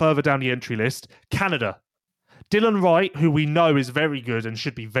note further down the entry list, Canada. Dylan Wright, who we know is very good and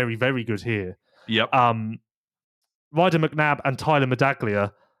should be very, very good here. Yep. Ryder McNabb and Tyler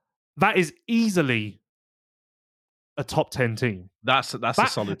Medaglia. That is easily a top 10 team. That's a solid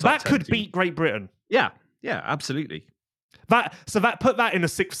top 10 That could team. beat Great Britain. Yeah, absolutely. So put that in a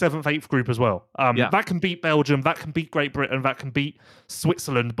 6th, 7th, 8th group as well. That can beat Belgium, that can beat Great Britain, that can beat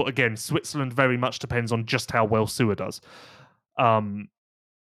Switzerland. But again, Switzerland very much depends on just how well Sewer does.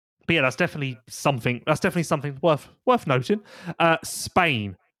 But yeah, that's definitely something worth noting.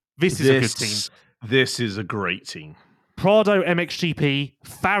 Spain. This is a good team. This is a great team. Prado MXGP,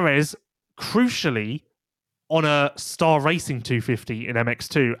 Fares, crucially, on a Star Racing 250 in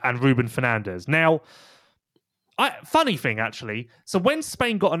MX2, and Ruben Fernandez. Now, funny thing, actually. So when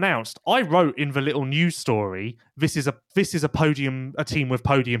Spain got announced, I wrote in the little news story, this is a team with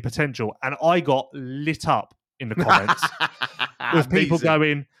podium potential, and I got lit up in the comments with people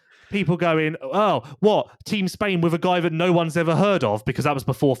going, oh, what? Team Spain with a guy that no one's ever heard of, because that was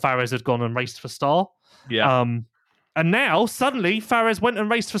before Fares had gone and raced for Star. Yeah. And now, suddenly, Fares went and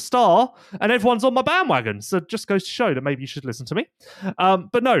raced for Star, and everyone's on my bandwagon. So it just goes to show that maybe you should listen to me.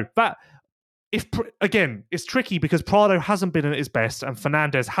 But no, it's tricky because Prado hasn't been at his best and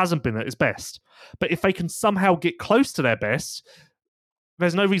Fernandez hasn't been at his best. But if they can somehow get close to their best,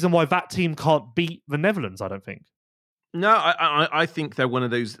 there's no reason why that team can't beat the Netherlands, I don't think. No, I think they're one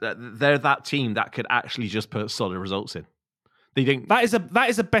of those. They're that team that could actually just put solid results in. They don't. That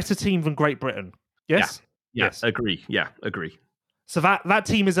is a better team than Great Britain. Yes. Yeah, yes. Agree. Yeah, agree. So that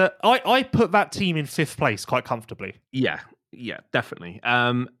team is I put that team in 5th place quite comfortably. Yeah, definitely.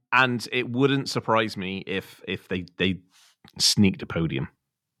 And it wouldn't surprise me if they sneaked a podium.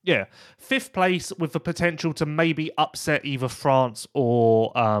 Yeah, 5th place with the potential to maybe upset either France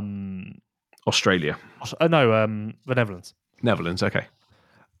or Australia. The Netherlands. Netherlands, okay.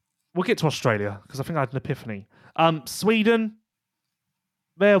 We'll get to Australia because I think I had an epiphany. Sweden,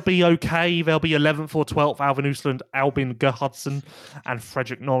 they'll be okay. They'll be 11th or 12th. Alvin Usland, Albin Gerhardsen, and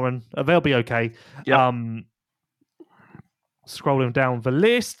Fredrik Noren. They'll be okay. Yep. Scrolling down the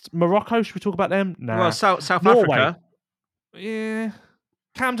list. Morocco, should we talk about them? No. Well, South Norway. Africa. Yeah.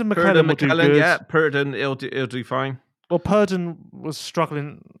 Camden McClellan will do good. Yeah, Purden, he'll do fine. Well, Purden was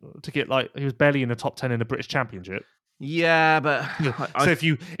struggling to get, he was barely in the top 10 in the British Championship. Yeah, but so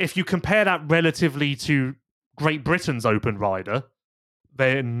if you compare that relatively to Great Britain's Open rider,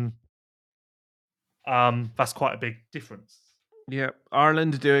 then that's quite a big difference. Yeah,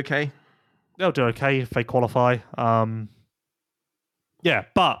 Ireland do okay. They'll do okay if they qualify. Yeah,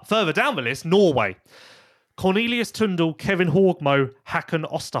 but further down the list, Norway. Cornelius Tundal, Kevin Horgmo,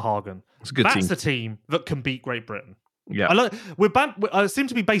 Hakan Osterhagen. That's the team that can beat Great Britain. Yeah, I seem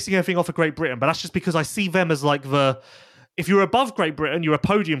to be basing everything off of Great Britain, but that's just because I see them as if you're above Great Britain, you're a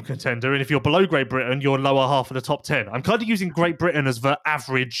podium contender, and if you're below Great Britain, you're lower half of the top 10. I'm kind of using Great Britain as the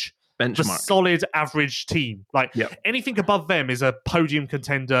average benchmark, the solid average team. Anything above them is a podium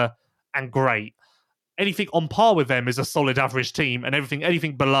contender and great. Anything on par with them is a solid average team, and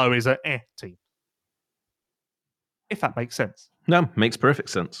anything below is a team. If that makes sense. No, makes perfect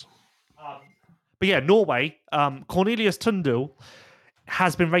sense. But yeah, Norway, Cornelius Tundal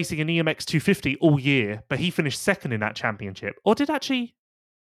has been racing an EMX 250 all year, but he finished 2nd in that championship. Or did actually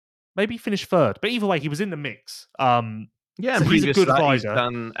maybe finish 3rd. But either way, he was in the mix. Yeah, so he's a good rider. He's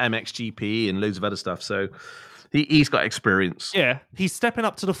done MXGP and loads of other stuff, so he's got experience. Yeah, he's stepping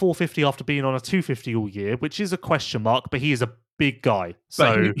up to the 450 after being on a 250 all year, which is a question mark, but he is a big guy.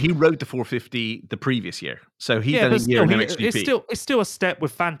 So but he rode the 450 the previous year, so he's done a year in MXGP. It's still a step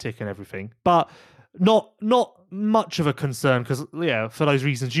with Fantic and everything, but not much of a concern because for those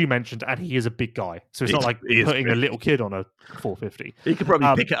reasons you mentioned, and he is a big guy, so it's not like putting a little kid on a 450. He could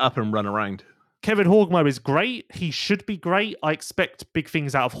probably pick it up and run around. Kevin Horgmo is great. He should be great. I expect big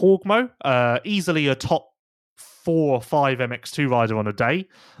things out of Horgmo. Easily a top 4 or 5 MX2 rider on a day,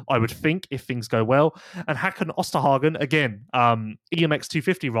 I would think, if things go well. And Hakan Osterhagen, again, EMX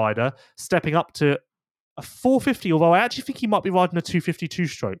 250 rider, stepping up to a 450, although I actually think he might be riding a 252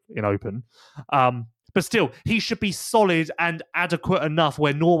 stroke in open. But still, he should be solid and adequate enough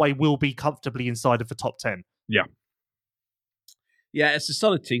where Norway will be comfortably inside of the top 10. Yeah. Yeah, it's a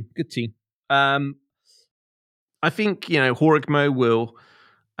solid team. Good team. I think, Horgmo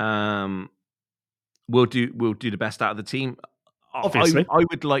will do the best out of the team. Obviously. I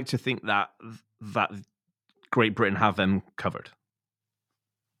would like to think that Great Britain have them covered.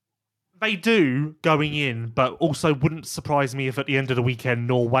 They do going in, but also wouldn't surprise me if at the end of the weekend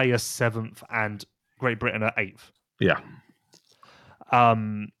Norway are 7th and Great Britain are 8th. Yeah.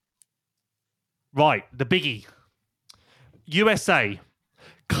 Right, the biggie. USA,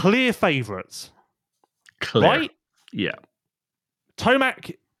 clear favourites. Clear. Right? Yeah.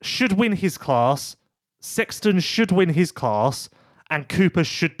 Tomac should win his class, Sexton should win his class, and Cooper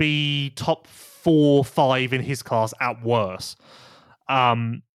should be top 4, 5 in his class at worst.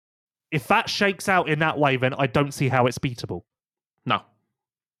 If that shakes out in that way, then I don't see how it's beatable. No.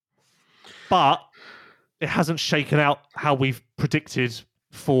 But it hasn't shaken out how we've predicted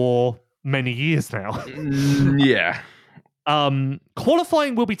for many years now. Yeah.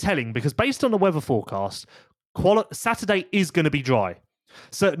 Qualifying will be telling because based on the weather forecast, Saturday is going to be dry.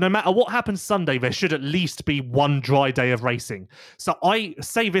 So no matter what happens Sunday, there should at least be one dry day of racing. So I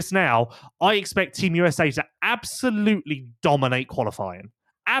say this now, I expect Team USA to absolutely dominate qualifying.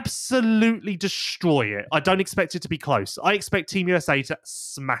 Absolutely destroy it. I don't expect it to be close. I expect Team USA to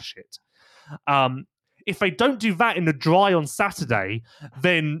smash it. If they don't do that in the dry on Saturday,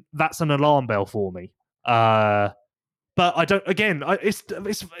 then that's an alarm bell for me. But I don't. Again, it's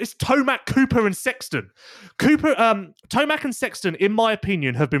Tomac, Cooper, and Sexton. Tomac and Sexton, in my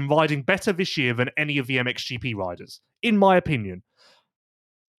opinion, have been riding better this year than any of the MXGP riders. In my opinion.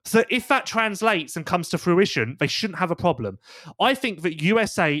 So if that translates and comes to fruition, they shouldn't have a problem. I think that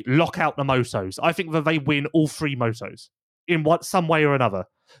USA lock out the motos. I think that they win all 3 motos in some way or another.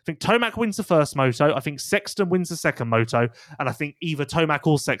 I think Tomac wins the first moto. I think Sexton wins the second moto. And I think either Tomac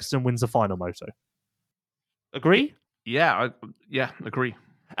or Sexton wins the final moto. Agree? Yeah, agree.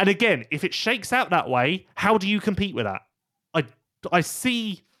 And again, if it shakes out that way, how do you compete with that? I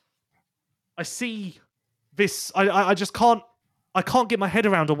see this. I just can't. I can't get my head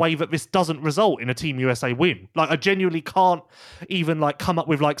around a way that this doesn't result in a Team USA win. Like, I genuinely can't even come up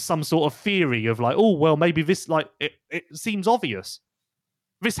with some sort of theory of oh, well, maybe this it seems obvious.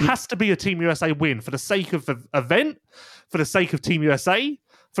 This has to be a Team USA win for the sake of the event, for the sake of Team USA,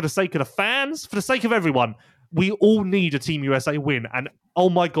 for the sake of the fans, for the sake of everyone. We all need a Team USA win, and oh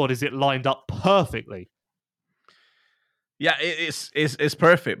my God, is it lined up perfectly? Yeah, it's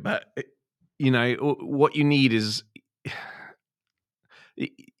perfect, but what you need is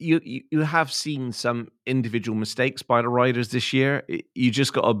you have seen some individual mistakes by the riders this year. You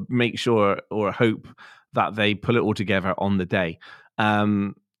just got to make sure or hope that they pull it all together on the day.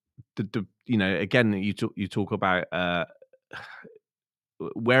 Again, you talk about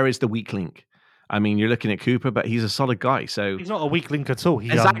where is the weak link? I mean, you're looking at Cooper, but he's a solid guy. So he's not a weak link at all.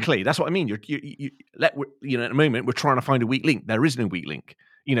 Exactly, that's what I mean. At the moment, we're trying to find a weak link. There is no weak link.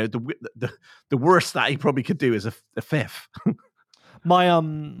 The worst that he probably could do is a 5th.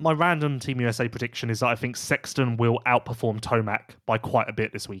 My random Team USA prediction is that I think Sexton will outperform Tomac by quite a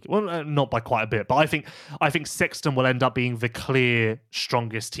bit this week. Well, not by quite a bit, but I think Sexton will end up being the clear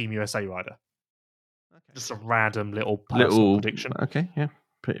strongest Team USA rider. Okay. Just a random little personal prediction. Okay, yeah.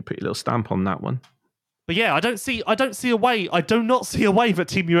 Pretty little stamp on that one. But yeah, I don't see a way. I do not see a way that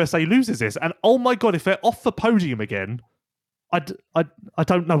Team USA loses this. And oh my God, if they're off the podium again, I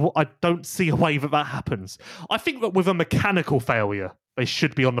don't know. I don't see a way that happens. I think that with a mechanical failure, they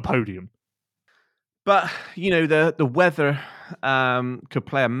should be on the podium. But the weather could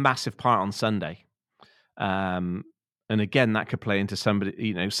play a massive part on Sunday, and again that could play into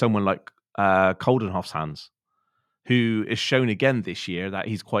someone like Coldenhoff's hands, who is shown again this year that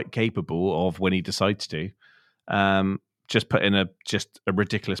he's quite capable of, when he decides to, just put in a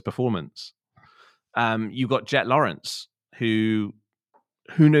ridiculous performance. You got Jet Lawrence, who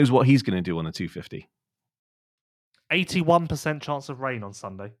knows what he's going to do on a 250. 81% chance of rain on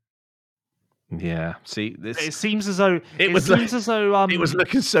Sunday. Yeah, see, it seems as though it was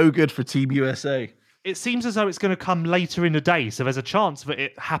looking so good for Team USA. It seems as though it's going to come later in the day, so there's a chance that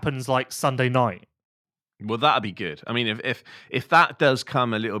it happens Sunday night. Well, that'd be good. I mean, if that does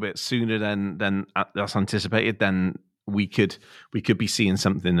come a little bit sooner than that's anticipated, then we could be seeing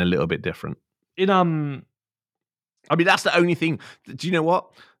something a little bit different. in I mean, that's the only thing. Do you know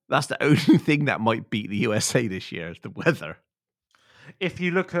what? That's the only thing that might beat the USA this year is the weather. if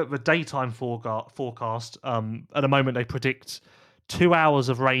you look at the daytime forecast, at the moment they predict 2 hours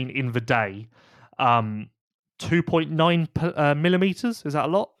of rain in the day, 2.9 millimeters. Is that a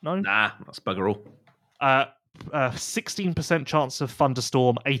lot? No. Nah, that's bugger all. 16% chance of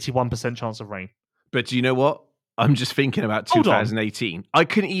thunderstorm, 81% chance of rain. But do you know what? I'm just thinking about Hold on. 2018. I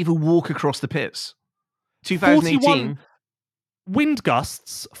couldn't even walk across the pits. 2018. 41 wind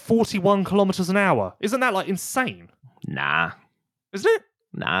gusts, 41 kilometers an hour. Isn't that like insane? Nah. Isn't it?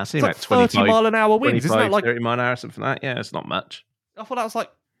 Nah, It's like 30 mile an hour winds. Isn't that like 30 mile an hour, something like that? Yeah, it's not much. I thought that was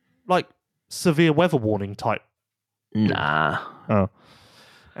like severe weather warning type. Nah. Oh.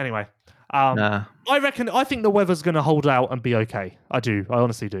 Anyway, Nah. I think the weather's going to hold out and be okay. I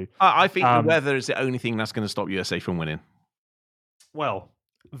honestly do. I think the weather is the only thing that's going to stop USA from winning. Well,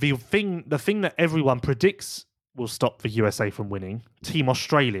 the thing that everyone predicts will stop the USA from winning, Team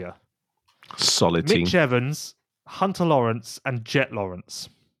Australia. Solid team. Mitch Evans, Hunter Lawrence, and Jet Lawrence.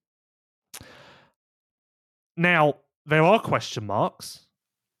 Now, there are question marks.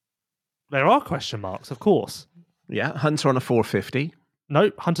 Of course. Yeah, Hunter on a 450.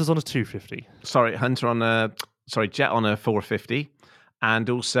 No, Hunter's on a 250. Jet on a 450. And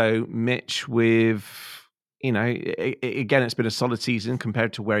also Mitch with, again, it's been a solid season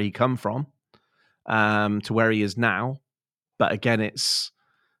compared to where he come from, to where he is now. But again, it's,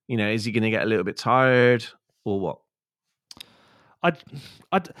 is he going to get a little bit tired or what? I've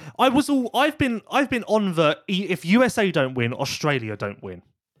been on the, if USA don't win, Australia don't win.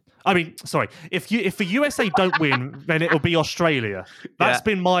 I mean, sorry. If the USA don't win, then it'll be Australia. That's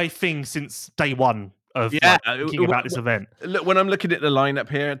been my thing since day one of thinking about this event. Look, when I'm looking at the lineup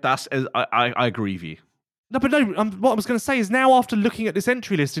here, I agree with you. No, but no. What I was going to say is now, after looking at this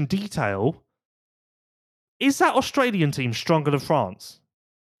entry list in detail, is that Australian team stronger than France?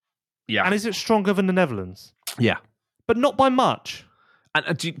 Yeah, and is it stronger than the Netherlands? Yeah, but not by much.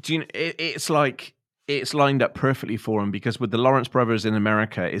 And do you know, it's like. It's lined up perfectly for him because with the Lawrence brothers in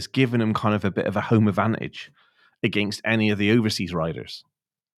America, it's given him kind of a bit of a home advantage against any of the overseas riders.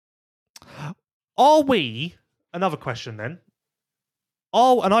 Are we, another question then,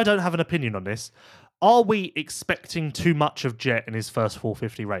 and I don't have an opinion on this, are we expecting too much of Jet in his first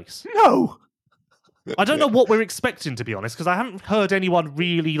 450 race? No. I don't know what we're expecting, to be honest, because I haven't heard anyone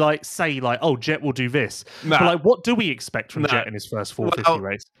really say oh, Jet will do this. Nah. But what do we expect from Jet in his first 450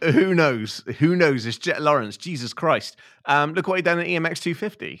 race? Who knows? Who knows? It's Jet Lawrence. Jesus Christ! Look what he done at EMX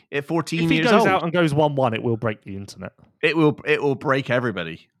 250 at 14 years old. If he goes out and goes 1-1, it will break the internet. It will break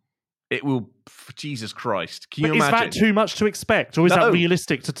everybody. It will. Jesus Christ! Can you imagine? Is that too much to expect, or is that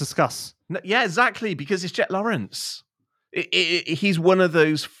realistic to discuss? No, yeah, exactly. Because it's Jet Lawrence. He's one of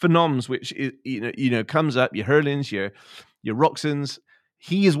those phenoms which comes up, your Hurlins, your Roxons.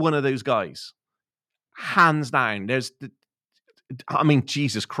 He is one of those guys, hands down.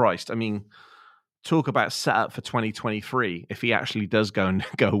 Jesus Christ. I mean, talk about setup for 2023 if he actually does go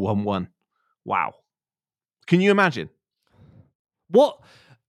 1-1. Wow. Can you imagine? What?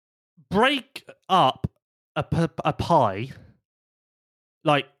 Break up a pie,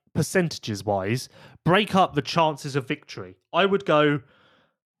 like percentages wise, break up the chances of victory. I would go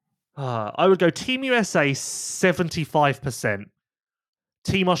Team USA 75%,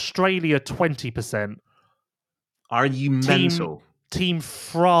 Team Australia 20%. Are you mental? Team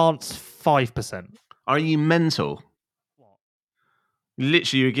France 5%. Are you mental? What?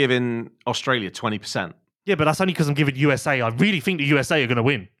 Literally, you're giving Australia 20%. Yeah, but that's only because I'm giving USA. I really think the USA are going to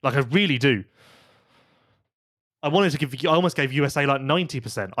win. Like, I really do. I almost gave USA like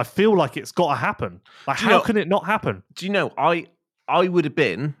 90%. I feel like it's got to happen. Like, how can it not happen? Do you know, I would have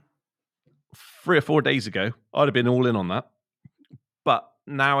been 3 or 4 days ago, I'd have been all in on that. But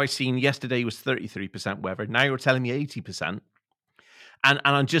now I've seen yesterday was 33% weather. Now you're telling me 80%. And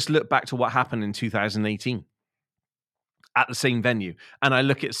I just look back to what happened in 2018 at the same venue. And I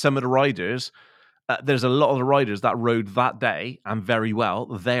look at some of the riders. There's a lot of the riders that rode that day and very well.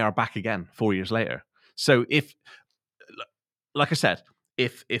 They are back again 4 years later. So like I said,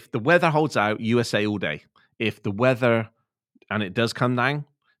 if the weather holds out, USA all day. If the weather and it does come down,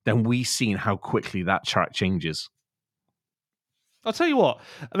 then we've seen how quickly that chart changes. I'll tell you what,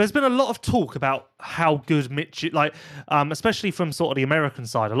 there's been a lot of talk about how good Mitch, especially from sort of the American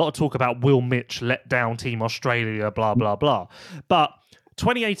side, a lot of talk about will Mitch let down Team Australia, blah, blah, blah. But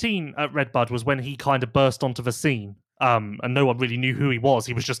 2018 at Redbud was when he kind of burst onto the scene, and no one really knew who he was.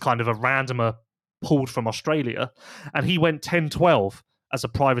 He was just kind of a randomer pulled from Australia, and he went 10-12 as a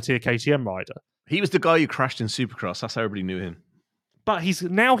privateer KTM rider. He was the guy who crashed in Supercross. That's how everybody knew him. But he's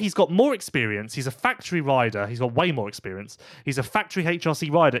got more experience. He's a factory rider. He's got way more experience. He's a factory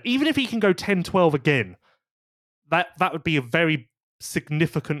HRC rider. Even if he can go 10-12 again, that would be a very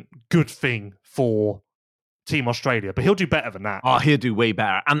significant good thing for Team Australia. But he'll do better than that. Oh, he'll do way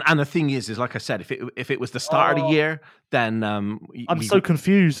better. And the thing is like I said, if it was the start of the year, then I'm so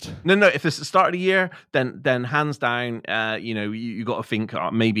confused. No. If it's the start of the year, then hands down, you got to think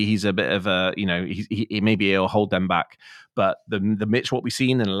maybe he's a bit of a, he maybe he'll hold them back. But the Mitch, what we've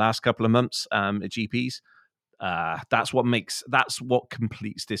seen in the last couple of months at GPs, that's what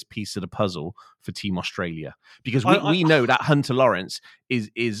completes this piece of the puzzle for Team Australia, because we know that Hunter Lawrence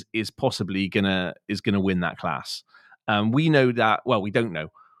is possibly gonna win that class. We know that. Well, we don't know.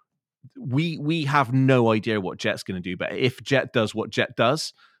 We have no idea what Jet's going to do. But if Jet does what Jet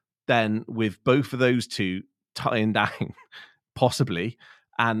does, then with both of those two tying down, possibly,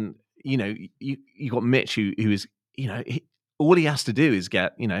 and you got Mitch who is all he has to do is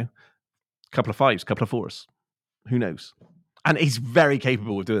get a couple of 5s, couple of 4s. Who knows? And he's very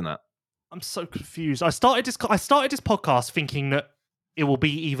capable of doing that. I'm so confused. I started this podcast thinking that it will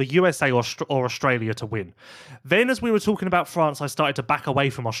be either USA or Australia to win. Then, as we were talking about France, I started to back away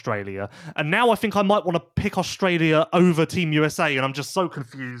from Australia, and now I think I might want to pick Australia over Team USA, and I'm just so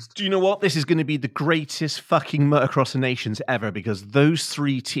confused. Do you know what? This is going to be the greatest fucking motocross of nations ever, because those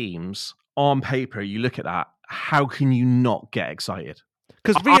 3 teams on paper, you look at that, how can you not get excited?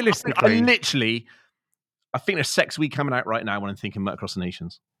 Because realistically, I think there's 6 weeks coming out right now when I'm thinking Motocross of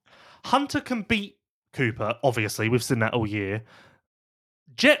Nations. Hunter can beat Cooper, obviously. We've seen that all year.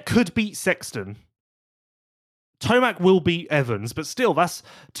 Jet could beat Sexton. Tomac will beat Evans, but still,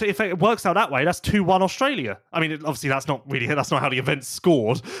 if it works out that way, that's 2-1 Australia. I mean, obviously, that's not how the event's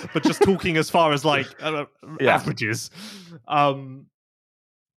scored, but just talking as far as averages. I'm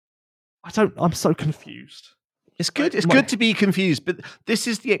so confused. It's good. It's good to be confused, but this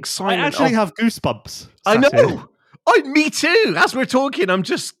is the excitement. I actually have goosebumps. I know. Me too. As we're talking, I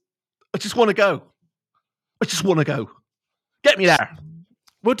just want to go. I just want to go. Get me there.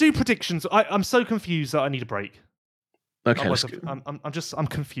 We'll do predictions. I'm so confused that I need a break. Okay, I'm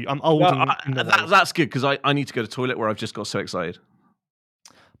confused. I'm old. That's good, because I need to go to the toilet where I've just got so excited.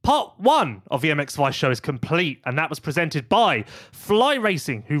 Part 1 of the MX Vice show is complete, and that was presented by Fly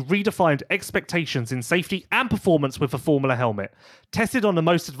Racing, who redefined expectations in safety and performance with the Formula helmet. Tested on the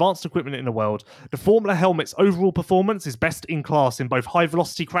most advanced equipment in the world, the Formula helmet's overall performance is best in class in both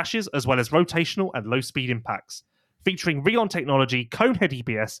high-velocity crashes as well as rotational and low-speed impacts. Featuring Rheon technology, cone-head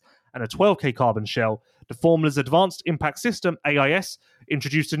EBS, and a 12K carbon shell, the Formula's Advanced Impact System, AIS,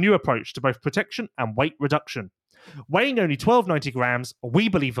 introduced a new approach to both protection and weight reduction. Weighing only 1290 grams, we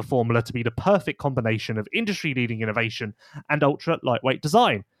believe the Formula to be the perfect combination of industry-leading innovation and ultra-lightweight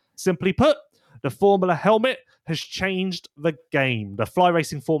design. Simply put, the Formula helmet has changed the game. The Fly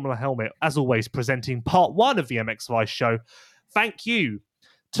Racing Formula helmet, as always, presenting part 1 of the MX Vice show. Thank you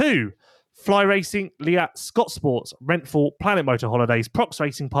to Fly Racing, Liat, Scott Sports, Rentful, Planet Motor Holidays, Prox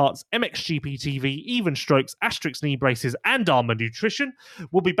Racing Parts, MXGP TV, Even Strokes, Asterix Knee Braces, and Armour Nutrition.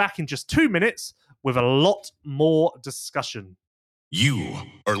 We'll be back in just 2 minutes with a lot more discussion. You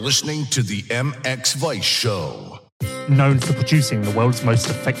are listening to the MX Vice Show. Known for producing the world's most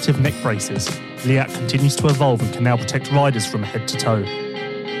effective neck braces, Liat continues to evolve and can now protect riders from head to toe.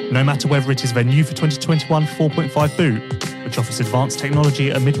 No matter whether it is their new for 2021 4.5 boot, which offers advanced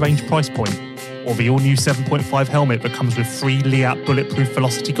technology at a mid-range price point, or the all-new 7.5 helmet that comes with free Liat bulletproof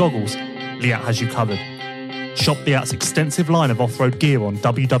velocity goggles, Liat has you covered. Shop Liat's extensive line of off-road gear on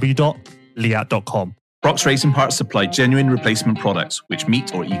www.liat.com. Prox Racing Parts supply genuine replacement products which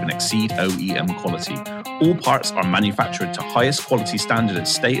meet or even exceed OEM quality. All parts are manufactured to highest quality standard at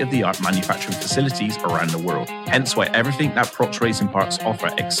state-of-the-art manufacturing facilities around the world. Hence why everything that Prox Racing Parts offer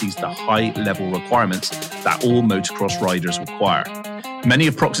exceeds the high-level requirements that all motocross riders require. Many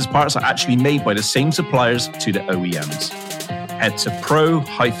of Prox's parts are actually made by the same suppliers to the OEMs. Head to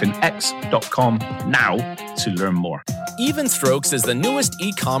pro-x.com now to learn more. Even Strokes is the newest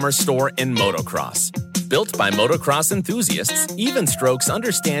e-commerce store in motocross. Built by motocross enthusiasts, Even Strokes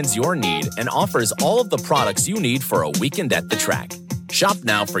understands your need and offers all of the products you need for a weekend at the track. Shop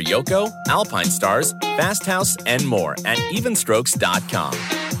now for Yoko, Alpine Stars, Fast House, and more at evenstrokes.com.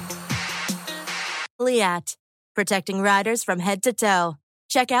 Liat, protecting riders from head to toe.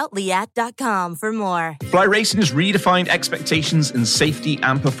 Check out Liat.com for more. Fly Racing has redefined expectations in safety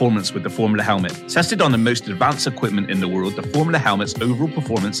and performance with the Formula helmet. Tested on the most advanced equipment in the world, the Formula helmet's overall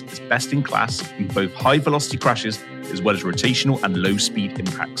performance is best in class in both high-velocity crashes as well as rotational and low-speed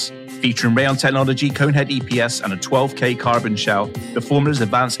impacts. Featuring Rayon technology, Conehead EPS, and a 12K carbon shell, the Formula's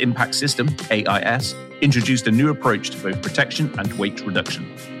Advanced Impact System, AIS, introduced a new approach to both protection and weight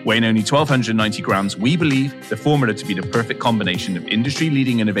reduction. Weighing only 1,290 grams, we believe the Formula to be the perfect combination of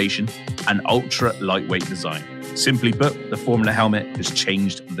industry-leading innovation and ultra-lightweight design. Simply put, the Formula helmet has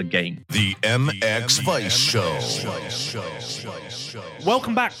changed the game. The MX Vice Show.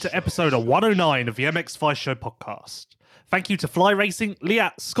 Welcome back to episode 109 of the MX Vice Show podcast. Thank you to Fly Racing,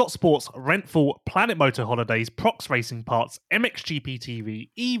 Liat, Scott Sports, Rentful, Planet Motor Holidays, Prox Racing Parts, MXGP TV,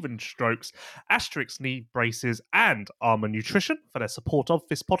 Even Strokes, Asterix Knee Braces, and Armour Nutrition for their support of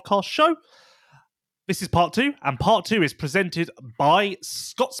this podcast show. This is part 2, and part 2 is presented by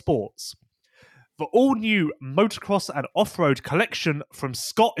Scott Sports. The all-new motocross and off-road collection from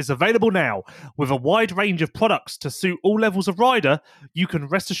Scott is available now. With a wide range of products to suit all levels of rider, you can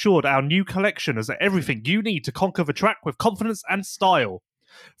rest assured our new collection has everything you need to conquer the track with confidence and style.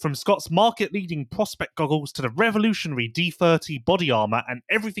 From Scott's market-leading Prospect goggles to the revolutionary D30 body armour and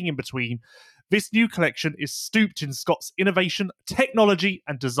everything in between, this new collection is stooped in Scott's innovation, technology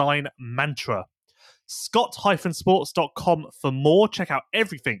and design mantra. Scott-sports.com for more. Check out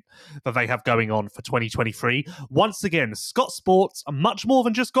everything that they have going on for 2023. Once again, Scott Sports are much more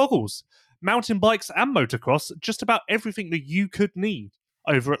than just goggles. Mountain bikes and motocross, just about everything that you could need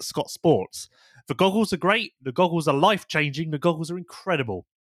over at Scott Sports. The goggles are great, the goggles are life-changing, the goggles are incredible.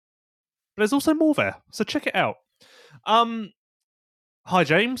 But there's also more there, so check it out. Hi,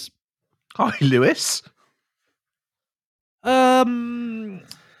 James. Hi, Lewis.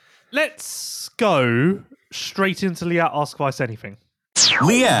 Let's go straight into Liat Ask Vice Anything.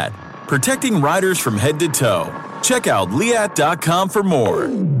 Liat, protecting riders from head to toe. Check out liat.com for more.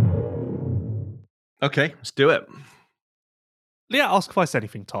 Okay, let's do it. Liat Ask Vice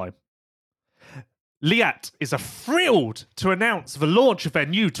Anything time. Liat is thrilled to announce the launch of their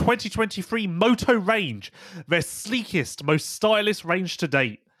new 2023 Moto range, their sleekest, most stylish range to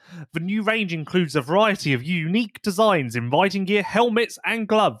date. The new range includes a variety of unique designs in riding gear, helmets, and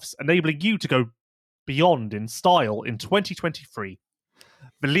gloves, enabling you to go beyond in style in 2023.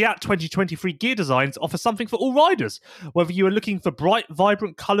 The Liat 2023 gear designs offer something for all riders, whether you are looking for bright,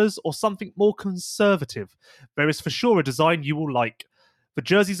 vibrant colours or something more conservative. There is for sure a design you will like. The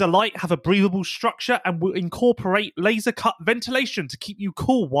jerseys are light, have a breathable structure, and will incorporate laser-cut ventilation to keep you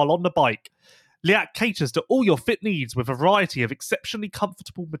cool while on the bike. Liat caters to all your fit needs with a variety of exceptionally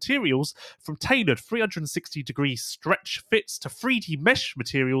comfortable materials, from tailored 360-degree stretch fits to 3D mesh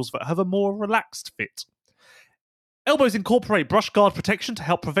materials that have a more relaxed fit. Elbows incorporate brush guard protection to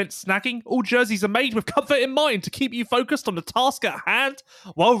help prevent snagging. All jerseys are made with comfort in mind to keep you focused on the task at hand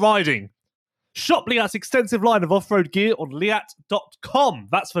while riding. Shop Liat's extensive line of off-road gear on liat.com.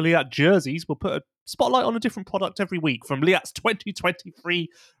 That's for Liat jerseys. We'll put a spotlight on a different product every week from Liat's 2023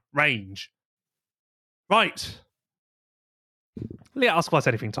 range. Right. Liat Ask Us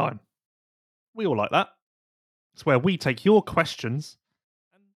Anything time. We all like that. It's where we take your questions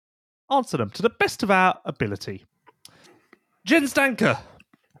and answer them to the best of our ability. Jens Danker.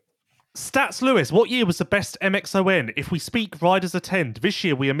 Stats Lewis, what year was the best MXON? If we speak riders attend, this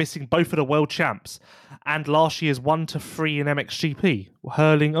year we are missing both of the world champs and last year's 1 to 3 in MXGP.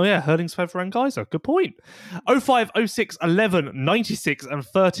 Hurling's Feather and Geyser. Good point. 05, 06, 11, 96 and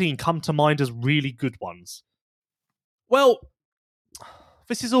 13 come to mind as really good ones. Well,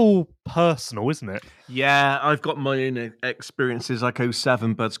 this is all personal, isn't it? Yeah, I've got my own experiences. Like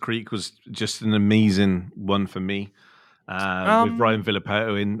 07 Budds Creek was just an amazing one for me. With Ryan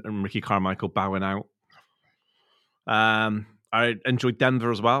Villapoto and Ricky Carmichael bowing out. I enjoyed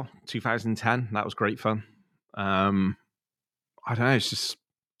Denver as well, 2010. That was great fun. I don't know, it's just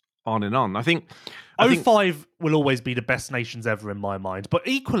on and on. I think 05 will always be the best nations ever in my mind. But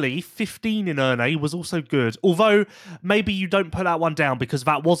equally, 15 in Erne was also good. Although, maybe you don't put that one down because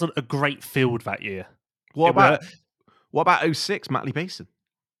that wasn't a great field that year. What about 06, Matley Basin?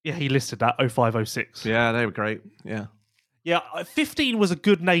 Yeah, he listed that, 05, 06. Yeah, they were great, yeah. Yeah, 15 was a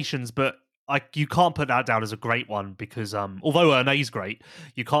good nations, but you can't put that down as a great one because although Erne's great,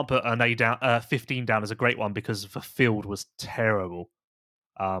 you can't put Erne down 15 down as a great one because the field was terrible.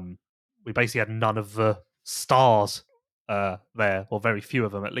 We basically had none of the stars there, or very few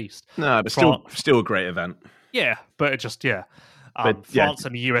of them at least. No, but still a great event. Yeah, but it just France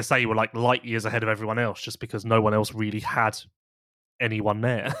and the USA were like light years ahead of everyone else just because no one else really had anyone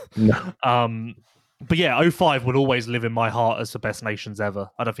there. No. But yeah, 05 will always live in my heart as the best nations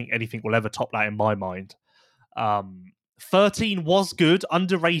ever. I don't think anything will ever top that in my mind. 13 was good,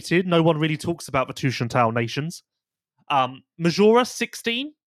 underrated. No one really talks about the Tuchentau nations. Majora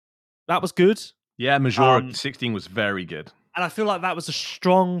 16, that was good. Yeah, Majora 16 was very good. And I feel like that was a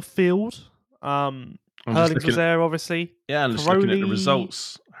strong field. Hurlings was there, obviously. Yeah, and just looking at the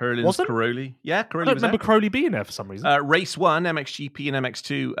results. Hurlings, Caroli. Yeah, Caroli. I don't remember Caroli being there for some reason. Race 1, MXGP and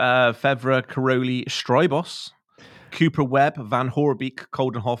MX2, Fevre, Caroli, Strybos, Cooper, Webb, Van Hoorbeek,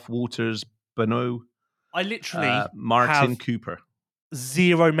 Coldenhoff, Walters, Bonneau. I literally Martin Cooper.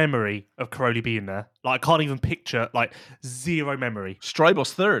 Zero memory of Caroli being there. Like, I can't even picture, like, zero memory.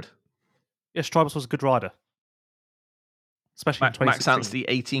 Strybos 3rd. Yeah, Strybos was a good rider. Especially in 2016. Max Anstey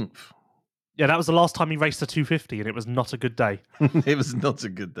 18th. Yeah, that was the last time he raced a 250, and it was not a good day. It was not a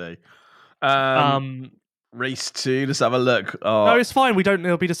good day. Race 2, let's have a look. No, it's fine.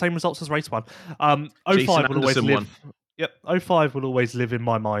 It'll be the same results as race 1. 05 will always live. Yep, 05 will always live in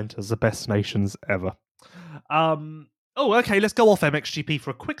my mind as the best nations ever. Okay, let's go off MXGP for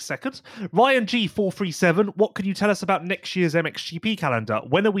a quick second. Ryan G437, what can you tell us about next year's MXGP calendar?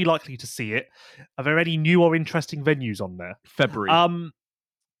 When are we likely to see it? Are there any new or interesting venues on there? February.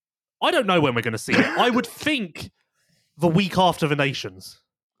 I don't know when we're going to see it. I would think the week after the Nations.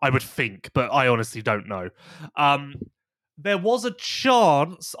 I would think, but I honestly don't know. There was a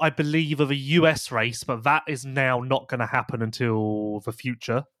chance, I believe, of a US race, but that is now not going to happen until the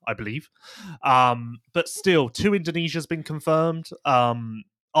future, I believe. But still, 2 Indonesia's been confirmed.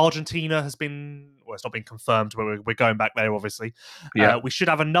 Argentina has been, well, it's not been confirmed, but we're going back there, obviously. Yeah. We should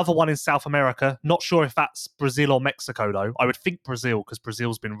have another one in South America. Not sure if that's Brazil or Mexico, though. I would think Brazil, because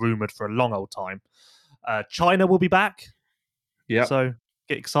Brazil's been rumoured for a long old time. China will be back. Yeah. So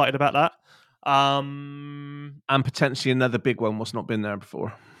get excited about that. And potentially another big one what's not been there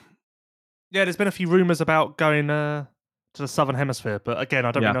before. Yeah, there's been a few rumours about going to the Southern Hemisphere, but again,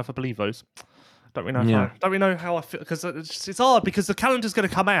 I don't really know if I believe those. Don't really know how I feel, because it's hard, because the calendar's going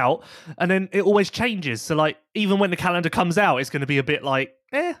to come out and then it always changes. So, like, even when the calendar comes out, it's going to be a bit like,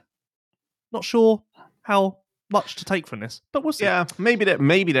 not sure how much to take from this, but we'll see. Yeah, maybe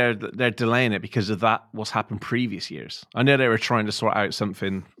they're delaying it because of that. What's happened previous years? I know they were trying to sort out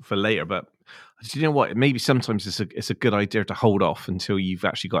something for later, but do you know what? Maybe sometimes it's a good idea to hold off until you've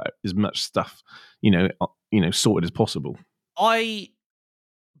actually got as much stuff, sorted as possible. I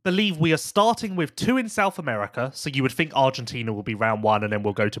believe we are starting with 2 in South America, so you would think Argentina will be round 1, and then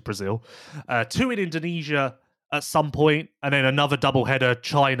we'll go to Brazil. 2 in Indonesia at some point, and then another doubleheader,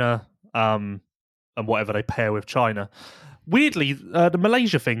 China, and whatever they pair with China. Weirdly, the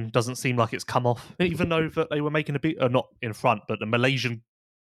Malaysia thing doesn't seem like it's come off, even though that they were making a big, not in front, but the Malaysian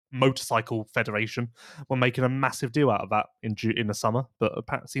Motorcycle Federation were making a massive deal out of that in the summer, but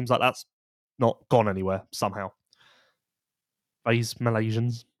it seems like that's not gone anywhere somehow. These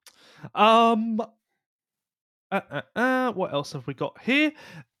Malaysians. What else have we got here?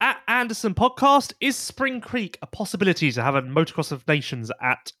 At Anderson Podcast, is Spring Creek a possibility to have a Motocross of Nations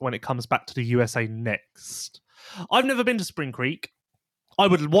at when it comes back to the USA next? I've never been to Spring Creek.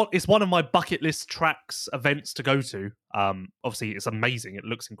 It's one of my bucket list tracks events to go to. Obviously, it's amazing. It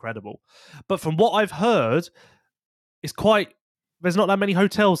looks incredible. But from what I've heard, there's not that many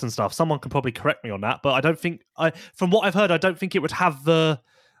hotels and stuff. Someone can probably correct me on that, but from what I've heard, I don't think it would have the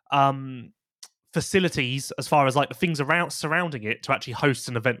facilities as far as like the things surrounding it to actually host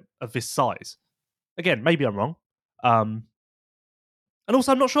an event of this size. Again, maybe I'm wrong. And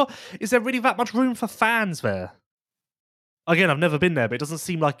also, I'm not sure, is there really that much room for fans there? Again, I've never been there, but it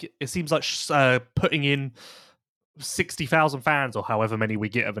seems like putting in 60,000 fans or however many we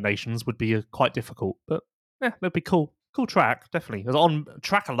get of the Nations would be quite difficult. But yeah, that'd be cool. Cool track, definitely. On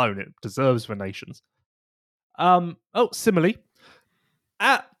track alone, it deserves the Nations. Similarly,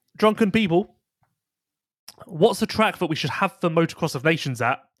 at Drunken People, what's the track that we should have the Motocross of Nations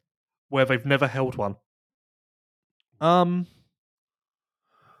at where they've never held one? Thoughts?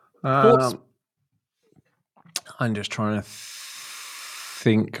 I'm just trying to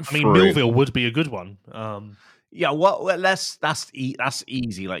think. I mean, Millville would be a good one. Yeah, well, that's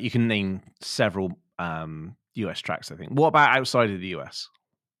easy. Like, you can name several US tracks, I think. What about outside of the US?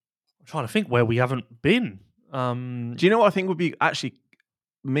 I'm trying to think where we haven't been. Do you know what I think would be actually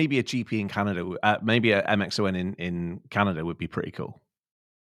maybe a GP in Canada? Maybe a MXON in Canada would be pretty cool.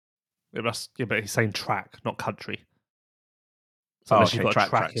 Yeah, but he's saying track, not country. So unless you've got a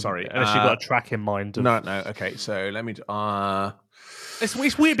track. Sorry, unless you've got a track in mind. No. Okay, so let me.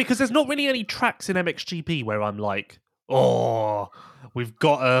 It's weird because there's not really any tracks in MXGP where I'm like, we've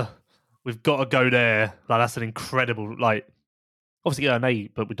got to go there. Like, that's an incredible, like, obviously NA,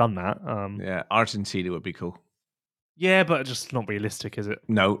 but we've done that. Yeah, Argentina would be cool. Yeah, but just not realistic, is it?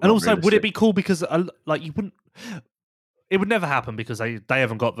 No. And also, would it be cool because like you wouldn't? It would never happen because they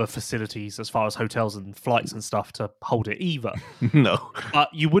haven't got the facilities as far as hotels and flights and stuff to hold it either. No.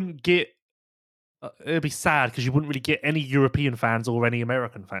 But you wouldn't get it'd be sad because you wouldn't really get any European fans or any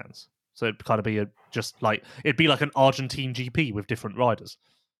American fans. So it'd kind of be it'd be like an Argentine GP with different riders.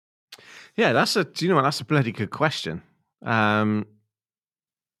 Yeah, do you know what? That's a bloody good question. I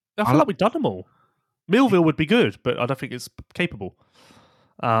feel like we've done them all. Millville would be good, but I don't think it's capable.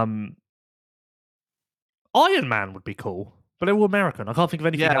 Iron Man would be cool, but they're all American. I can't think of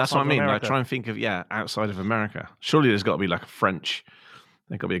anything. Yeah, that's what I mean. America. Like, try and think of outside of America. Surely there's got to be like a French.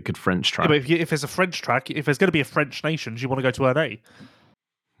 There's got to be a good French track. Yeah, but if there's a French track, if there's going to be a French Nations, you want to go to LA.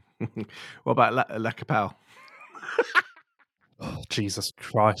 What about La Capelle? Oh, Jesus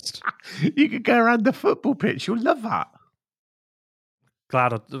Christ! You could go around the football pitch. You'll love that.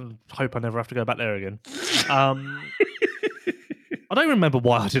 Glad. I hope I never have to go back there again. I don't remember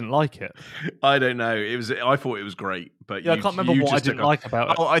why I didn't like it. I don't know. I thought it was great, but I can't remember what I didn't like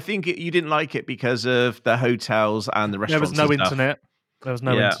about it. Oh, I think you didn't like it because of the hotels and the restaurants. There was no internet. There was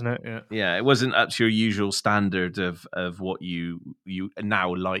no internet. Yeah, it wasn't up to your usual standard of what you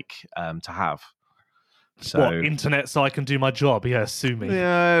now like to have. So what, internet so I can do my job? Yeah, sue me.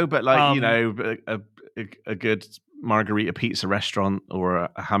 No, but like a good margarita pizza restaurant or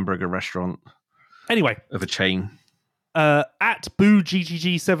a hamburger restaurant. Anyway, of a chain. At Boo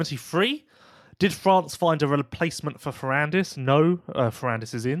GGG73, did France find a replacement for Ferrandis? No,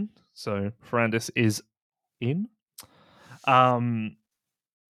 Ferrandis is in. So Ferrandis is in. Kevin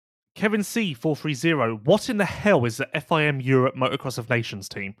C430, what in the hell is the FIM Europe Motocross of Nations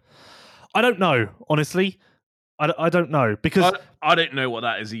team? I don't know, honestly. I don't know because I don't know what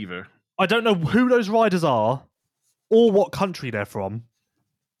that is either. I don't know who those riders are or what country they're from.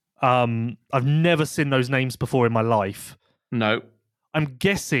 I've never seen those names before in my life. No. I'm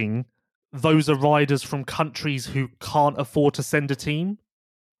guessing those are riders from countries who can't afford to send a team.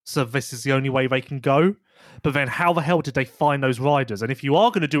 So this is the only way they can go. But then how the hell did they find those riders? And if you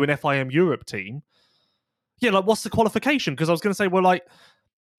are going to do an FIM Europe team, what's the qualification? Because I was going to say, if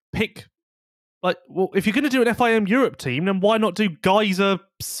you're going to do an FIM Europe team, then why not do Geyser,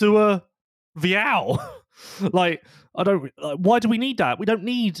 Sewer, Vial? Why do we need that? We don't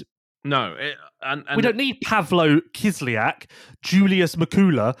need... No, we don't need Pavlo Kislyak, Julius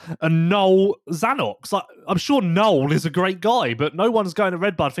Makula, and Noel Zanox. I'm sure Noel is a great guy, but no one's going to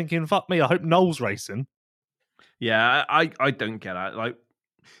Redbud thinking, fuck me, I hope Noel's racing. Yeah, I don't get it. Like,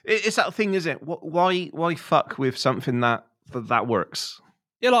 it's that thing, isn't it? Why fuck with something that works?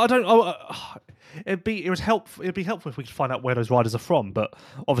 Yeah, I don't. It'd be helpful if we could find out where those riders are from, but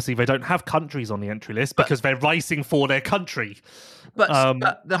obviously they don't have countries on the entry list because they're racing for their country.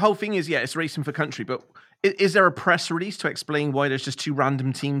 But the whole thing is, it's racing for country. But is there a press release to explain why there's just two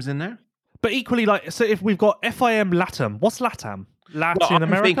random teams in there? But equally, so if we've got FIM LATAM, what's LATAM? Latin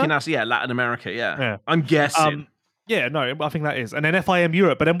America? I'm thinking that's Latin America. Yeah. I'm guessing. Yeah, no, I think that is, and then FIM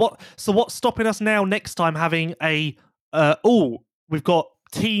Europe. But then what? So what's stopping us now? Next time having a we've got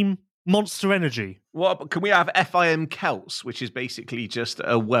Team Monster Energy. What can we have? FIM Celts, which is basically just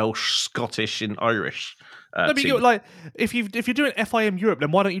a Welsh, Scottish, and Irish. Team. If you're doing FIM Europe,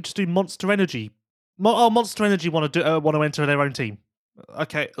 then why don't you just do Monster Energy? Monster Energy want to enter their own team.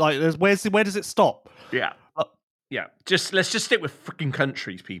 Okay, where does it stop? Yeah, let's just stick with freaking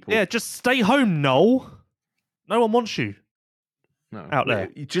countries, people. Yeah, just stay home, Noel. No one wants you. No, out there.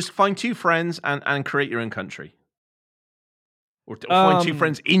 You just find two friends and create your own country. Or find two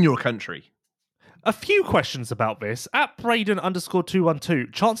friends in your country. A few questions about this. At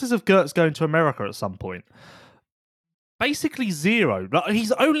Braden_212, chances of Gertz going to America at some point? Basically zero.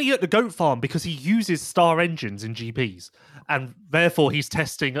 He's only at the goat farm because he uses Star engines in GPs, and therefore he's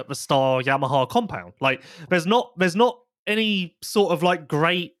testing at the Star Yamaha compound. There's not any sort of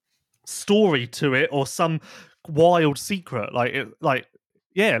great story to it or some wild secret.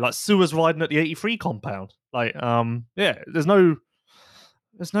 Sewer's riding at the 83 compound. There's no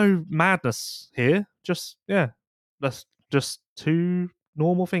madness here. That's just two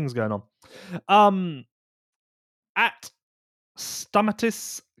normal things going on. At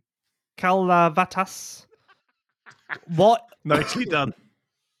Stamatis Kalavatas, what? Nicely done.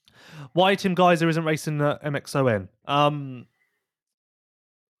 Why Tim Geyser isn't racing the MXON?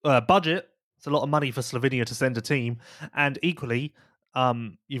 Budget. It's a lot of money for Slovenia to send a team, and equally,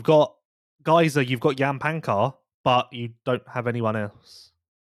 you've got Geyser, you've got Jan Pankar, but you don't have anyone else.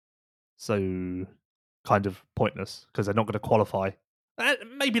 So, kind of pointless because they're not going to qualify.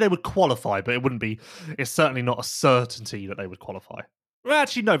 Maybe they would qualify, but it's certainly not a certainty that they would qualify. Well,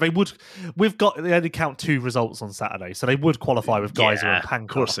 actually, no, they would. They only count 2 results on Saturday, so they would qualify with Geyser and Pankar. Of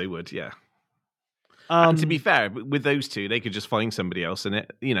course they would, yeah. And to be fair, with those two, they could just find somebody else in it.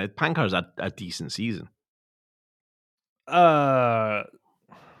 Pankar's had a decent season. Trying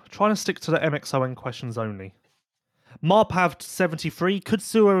trying to stick to the MXON questions only. Marpav 73. Could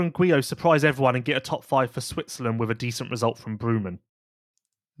Sewer and Guillot surprise everyone and get a top 5 for Switzerland with a decent result from Bruman?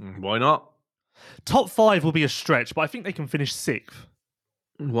 Why not? Top 5 will be a stretch, but I think they can finish 6th.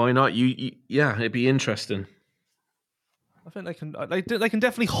 Why not? Yeah, it'd be interesting. I think they can. They can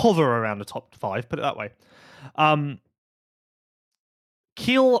definitely hover around the top 5. Put it that way.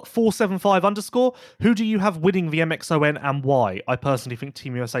 Keel 475 _. Who do you have winning the MXON and why? I personally think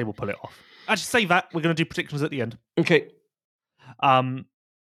Team USA will pull it off. Actually, say that. We're going to do predictions at the end. Okay. Are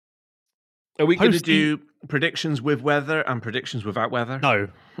we going to do predictions with weather and predictions without weather? No.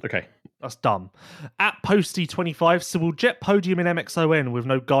 Okay. That's dumb. At Posty25, so will Jet podium in MXON with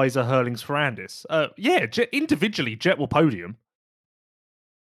no Geyser, Hurlings, Ferrandis? Yeah, individually, Jet will podium.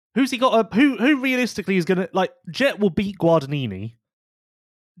 Who's he got? Who realistically is going to... Like, Jet will beat Guadagnini.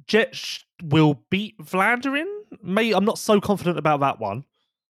 Jet will beat Vlaanderen? I'm not so confident about that one.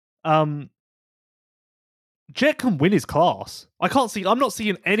 Jet can win his class. I'm not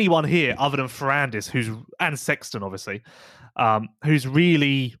seeing anyone here other than Ferrandis, and Sexton, obviously, who's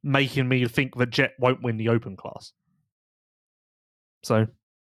really making me think that Jet won't win the open class. So,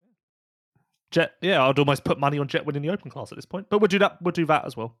 Jet, yeah, I'd almost put money on Jet winning the open class at this point. But we'll do that. We'll do that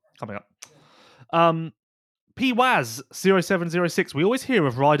as well coming up. PWAZ 0706. We always hear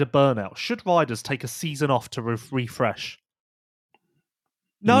of rider burnout. Should riders take a season off to refresh?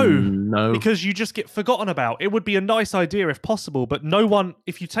 No, because you just get forgotten about. It would be a nice idea if possible, but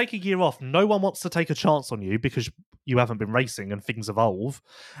if you take a year off, no one wants to take a chance on you because you haven't been racing and things evolve,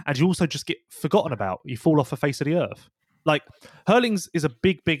 and you also just get forgotten about. You fall off the face of the earth. Like, Hurlings is a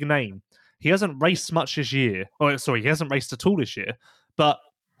big, big name. He hasn't raced much this year. He hasn't raced at all this year, but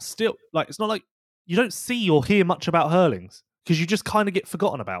still, like, it's not like you don't see or hear much about Hurlings because you just kind of get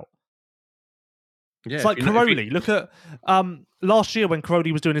forgotten about. Yeah, it's like Caroli. Look at last year when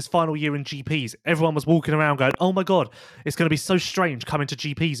Caroli was doing his final year in GPs. Everyone was walking around going, "Oh my god, it's going to be so strange coming to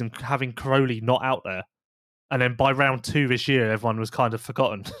GPs and having Caroli not out there." And then by round 2 this year, everyone was kind of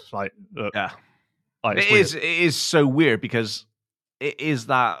forgotten. Like, yeah, like, it is so weird because it is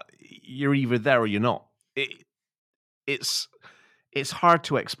that you're either there or you're not. It's hard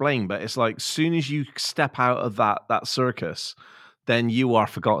to explain, but it's like as soon as you step out of that circus, then you are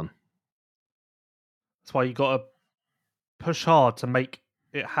forgotten. That's why you got to push hard to make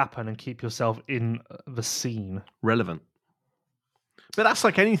it happen and keep yourself in the scene. Relevant. But that's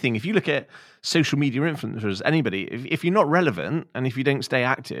like anything. If you look at social media influencers, anybody, if you're not relevant and if you don't stay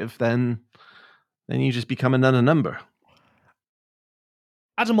active, then you just become another number.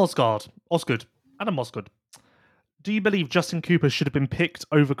 Adam Osgood. Adam Osgood. Do you believe Justin Cooper should have been picked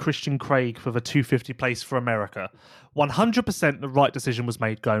over Christian Craig for the 250 place for America? 100% the right decision was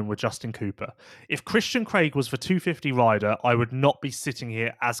made going with Justin Cooper. If Christian Craig was the 250 rider, I would not be sitting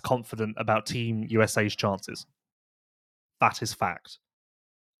here as confident about Team USA's chances. That is fact.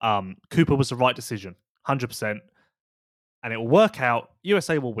 Cooper was the right decision, 100%. And it will work out.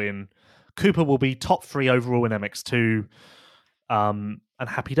 USA will win. Cooper will be top 3 overall in MX2. And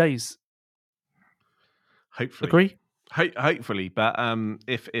happy days. Hopefully. Agree? Hopefully, but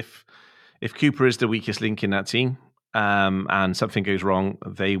if Cooper is the weakest link in that team, and something goes wrong,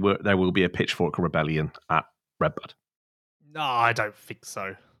 there will be a pitchfork rebellion at Redbud. No, I don't think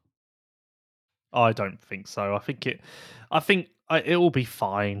so. I think it will be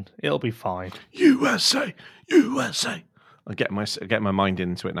fine. It'll be fine. USA. I get my mind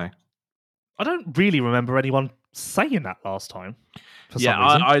into it now. I don't really remember anyone saying that last time. Yeah,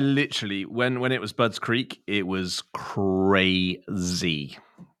 I literally when it was Bud's Creek, it was crazy.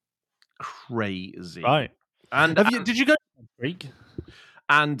 Right. And did you go to Bud's Creek?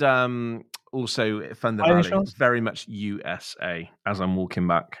 And also Thunder Valley, very much USA. As I'm walking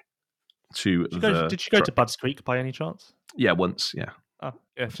back to did you go to Bud's Creek by any chance? Yeah, once. Yeah. Oh,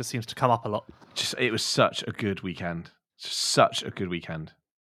 yeah, it just seems to come up a lot. It was such a good weekend.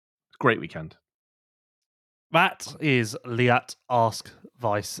 Great weekend. That is Liat Ask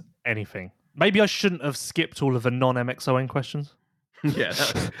Vice Anything. Maybe I shouldn't have skipped all of the non-MXON questions. Yeah.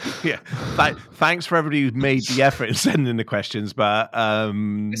 Thanks for everybody who made the effort in sending the questions, but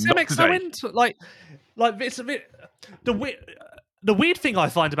it's MXON. Like it's a bit the weird thing I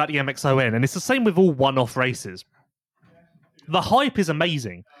find about the MXON, and it's the same with all one-off races. The hype is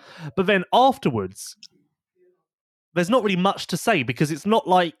amazing, but then afterwards, there's not really much to say because it's not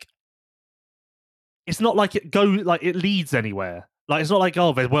like it leads anywhere. Like, it's not like,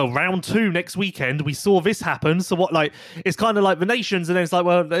 round 2 next weekend, we saw this happen, so what? Like, it's kind of like the nations, and then it's like,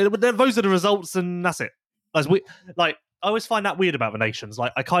 well, those are the results, and that's it. I always find that weird about the nations.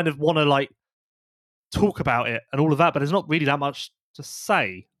 Like, I kind of want to talk about it and all of that, but there's not really that much to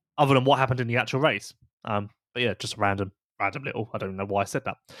say other than what happened in the actual race. But yeah, just random little. I don't know why I said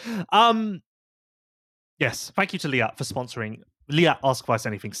that. Yes, thank you to Liat for sponsoring Liat Ask Vice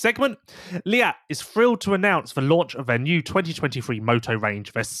Anything segment. Liat is thrilled to announce the launch of their new 2023 Moto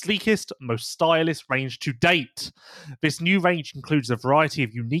range, their sleekest, most stylish range to date. This new range includes a variety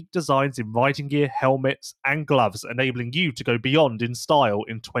of unique designs in riding gear, helmets, and gloves, enabling you to go beyond in style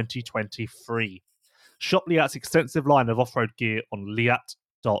in 2023. Shop Liat's extensive line of off-road gear on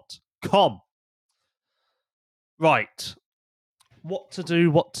liat.com. Right. What to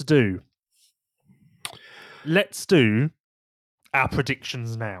do? Let's do our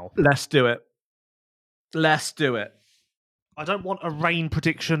predictions now. Let's do it. I don't want a rain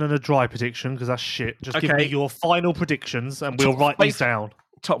prediction and a dry prediction because that's shit. Just give me Okay. your final predictions and we'll Top write these five? down.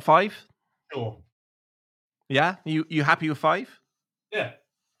 Top 5? Sure. Yeah? You happy with 5? Yeah.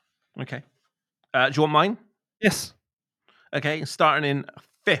 Okay. Do you want mine? Yes. Okay, starting in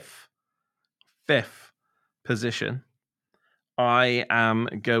fifth position, I am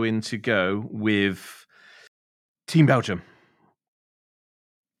going to go with Team Belgium.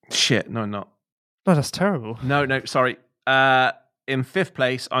 Shit, no, I'm not. No, that's terrible. No, sorry. In 5th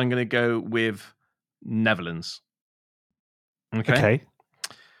place, I'm going to go with Netherlands. Okay.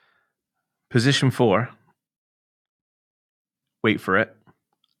 Position 4. Wait for it.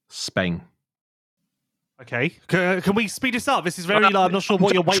 Spain. Okay. Can we speed this up? This is very, I'm not sure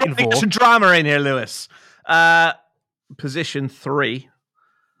what you're waiting for. Some drama in here, Lewis. Position 3.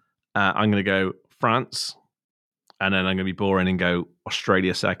 I'm going to go France. And then I'm going to be boring and go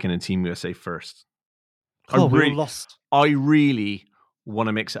Australia second and Team USA first. Oh, we lost. I really want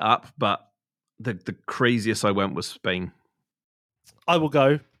to mix it up, but the craziest I went was Spain. I will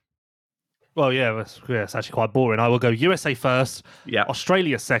go. Well, yeah, it's actually quite boring. I will go USA first, Yeah.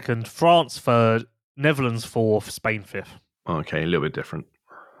 Australia second, France third, Netherlands fourth, Spain fifth. Okay, a little bit different.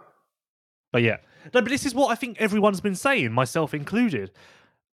 But yeah. No, but this is what I think everyone's been saying, myself included.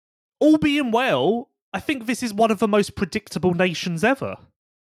 All being well, I think this is one of the most predictable nations ever.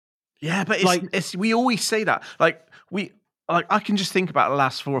 Yeah, but it's we always say that. I can just think about the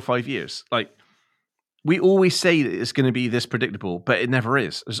last 4 or 5 years. Like, we always say that it's going to be this predictable, but it never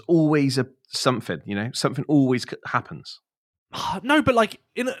is. There's always something, something always happens. No, but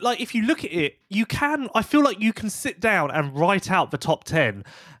if you look at it, you can. I feel like you can sit down and write out the top 10,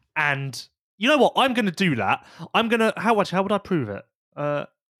 and you know what? I'm going to do that. I'm going to. How would I prove it?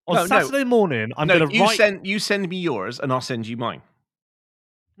 On Saturday morning, I'm going to write. You send me yours, and I'll send you mine.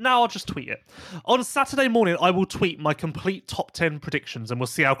 No, I'll just tweet it. On Saturday morning, I will tweet my complete top 10 predictions and we'll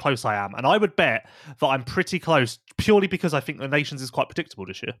see how close I am. And I would bet that I'm pretty close, purely because I think the Nations is quite predictable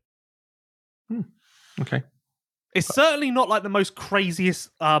this year. Okay. It's certainly not like the most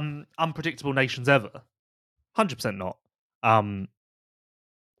craziest, unpredictable nations ever. 100% not.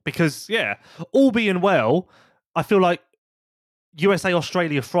 Because, yeah, all being well, I feel like USA,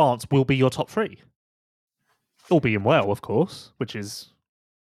 Australia, France will be your top 3. All being well, of course, which is...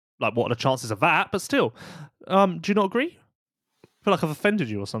 like, what are the chances of that? But still, do you not agree? I feel like I've offended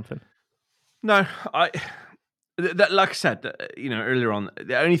you or something. No, like I said, earlier on,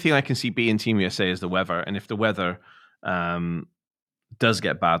 the only thing I can see being Team USA is the weather. And if the weather does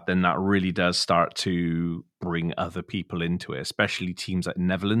get bad, then that really does start to bring other people into it, especially teams like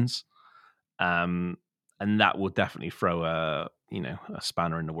Netherlands. And that will definitely throw a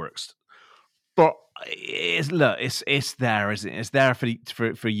spanner in the works. But it's there, isn't it? It's there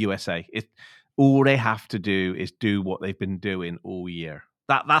for USA. All they have to do is do what they've been doing all year.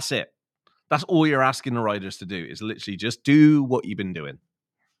 That's it. That's all you're asking the riders to do, is literally just do what you've been doing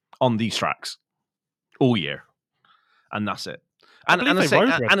on these tracks all year, and that's it. And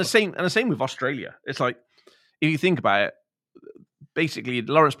the same with Australia. It's like, if you think about it, basically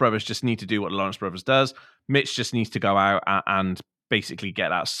the Lawrence brothers just need to do what the Lawrence brothers does. Mitch just needs to go out and basically get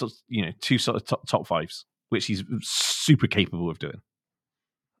that, 2 sort of top 5s, which he's super capable of doing.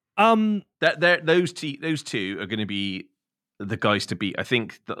 Those two are going to be the guys to beat. I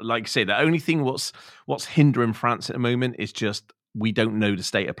think, like I say, the only thing what's hindering France at the moment is just we don't know the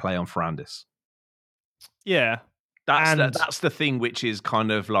state of play on Ferrandis. Yeah, that's the thing, which is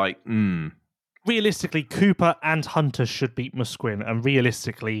kind of like, realistically, Cooper and Hunter should beat Musquin, and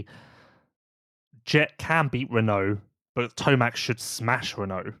realistically, Jet can beat Renault. But Tomac should smash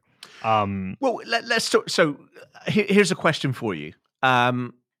Renault. Well, let's talk. So here's a question for you.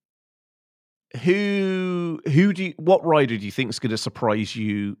 What rider do you think is going to surprise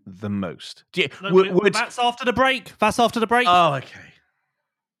you the most? That's after the break. Oh, okay.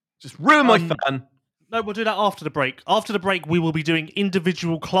 Just ruin my fun. No, we'll do that after the break. After the break, we will be doing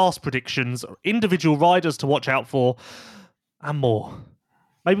individual class predictions, individual riders to watch out for, and more.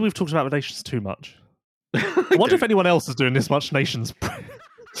 Maybe we've talked about the nations too much. I wonder if anyone else is doing this much nations.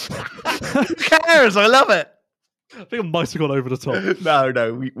 Who cares? I love it. I think I might have gone over the top. No,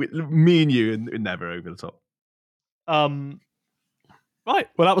 me and you are never over the top. Right,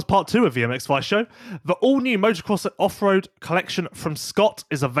 well, that was part 2 of the MX Vice Show. The all-new motocross and off-road collection from Scott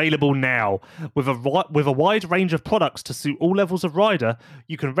is available now. With a wide range of products to suit all levels of rider,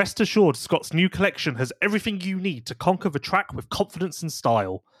 you can rest assured Scott's new collection has everything you need to conquer the track with confidence and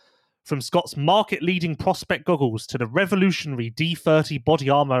style. From Scott's market-leading Prospect goggles to the revolutionary D30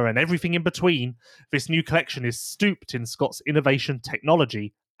 body armour and everything in between, this new collection is stooped in Scott's innovation,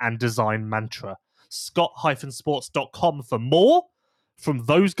 technology, and design mantra. Scott-sports.com for more. From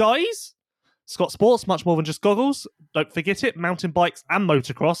those guys, Scott Sports, much more than just goggles. Don't forget it, mountain bikes and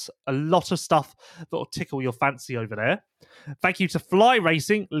motocross. A lot of stuff that will tickle your fancy over there. Thank you to Fly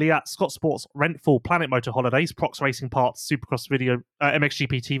Racing, Liat, Scott Sports, Rentful, Planet Motor Holidays, Prox Racing Parts, Supercross Video,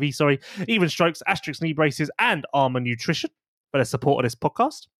 MXGP TV, Even Strokes, Asterix Knee Braces, and Armour Nutrition for their support of this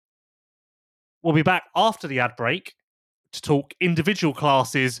podcast. We'll be back after the ad break to talk individual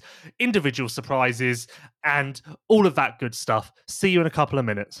classes, individual surprises, and all of that good stuff. See you in a couple of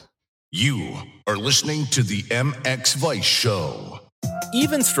minutes. You are listening to the MX Vice Show.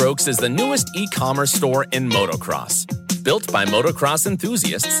 Even Strokes is the newest e-commerce store in motocross. Built by motocross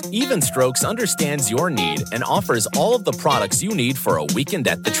enthusiasts, Even Strokes understands your need and offers all of the products you need for a weekend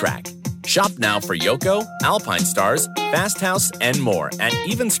at the track. Shop now for Yoko, Alpine Stars, Fast House, and more at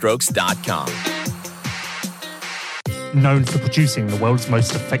evenstrokes.com. Known for producing the world's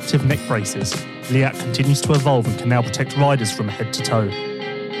most effective neck braces, Liat continues to evolve and can now protect riders from head to toe.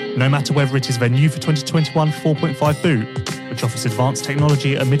 No matter whether it is their new for 2021 4.5 boot, which offers advanced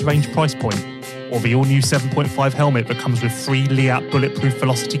technology at a mid-range price point, or the all-new 7.5 helmet that comes with 3 Liat bulletproof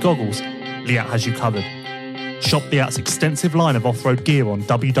Velocity goggles, Liat has you covered. Shop Liat's extensive line of off-road gear on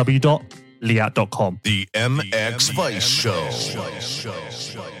www.liat.com. The MX Vice Show.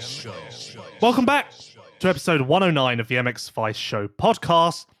 Welcome back to episode 109 of the MX Vice Show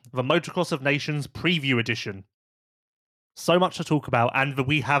podcast, the Motocross of Nations preview edition. So much to talk about, and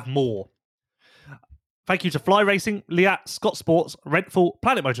we have more. Thank you to Fly Racing, Liat, Scott Sports, Rentful,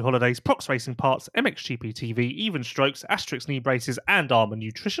 Planet Motor Holidays, Prox Racing Parts, MXGP TV, Even Strokes, Asterix Knee Braces, and Armour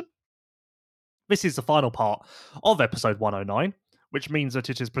Nutrition. This is the final part of episode 109, which means that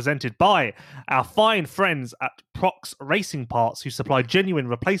it is presented by our fine friends at Prox Racing Parts, who supply genuine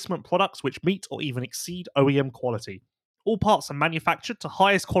replacement products which meet or even exceed OEM quality. All parts are manufactured to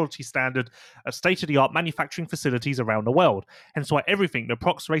highest quality standard at state-of-the-art manufacturing facilities around the world. Hence why everything that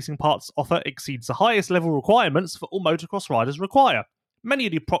Prox Racing Parts offer exceeds the highest level requirements for all motocross riders require. Many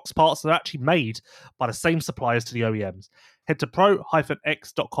of the Prox parts are actually made by the same suppliers to the OEMs. Head to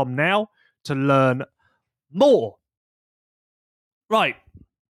pro-x.com now to learn more. Right.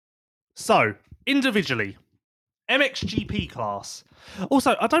 So, individually, MXGP class.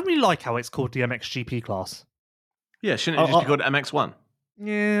 Also, I don't really like how it's called the MXGP class. Yeah, shouldn't it just be called MX1?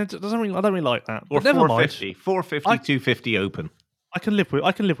 Yeah, I don't really like that. Or But never 450. mind. 450, 250 open. I can live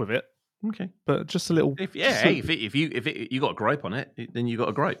with it. Okay. But just a little. If you got a gripe on it, then you got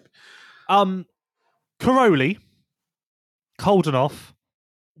a gripe. Caroli, Koldenoff,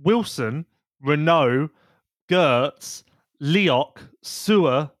 Wilson, Renault, Gertz, Leoc,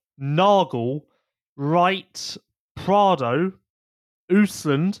 Sewer, Nagel, Wright, Prado,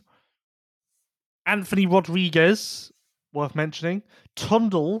 Usland, Anthony Rodriguez, worth mentioning,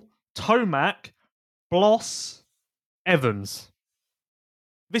 Tundle, Tomac, Bloss, Evans.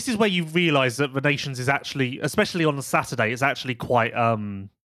 This is where you realise that the Nations is actually, especially on the Saturday, it's actually quite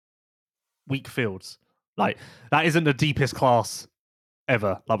weak fields. Like, that isn't the deepest class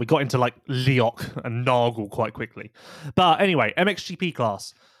ever. Like, we got into like Leoc and Nagel quite quickly. But anyway, MXGP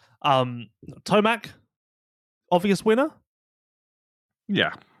class. Tomac, obvious winner?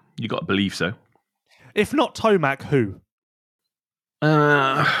 Yeah, you got to believe so. If not Tomac, who?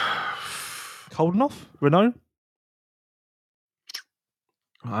 Koldenoff? Renault?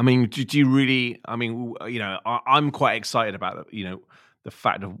 I mean, do you really? I mean, I'm quite excited about the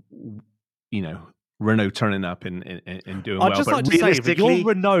fact of Renault turning up and doing well. I'd just like to say that your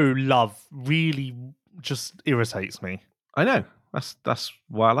Renault love really just irritates me. I know. That's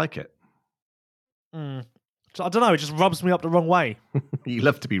why I like it. I don't know. It just rubs me up the wrong way. You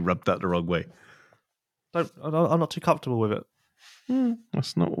love to be rubbed up the wrong way. I'm not too comfortable with it.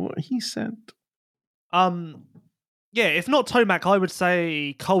 That's not what he said. Yeah, if not Tomac, I would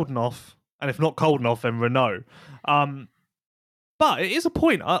say Koldenoff, and if not Koldenoff, then Renault. But it is a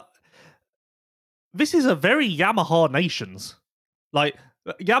point. This is a very Yamaha Nations. Like,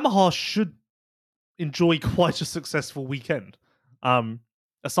 Yamaha should enjoy quite a successful weekend.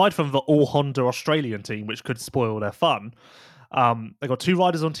 aside from the all Honda Australian team, which could spoil their fun, they got 2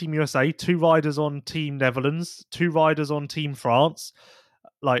 riders on Team USA, 2 riders on Team Netherlands, 2 riders on Team France.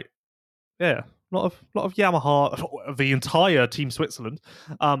 Like, yeah, a lot of Yamaha, the entire Team Switzerland.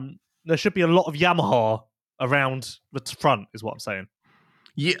 There should be a lot of Yamaha around the front, is what I'm saying.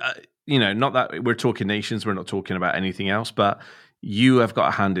 Yeah, not that we're talking nations, we're not talking about anything else, but you have got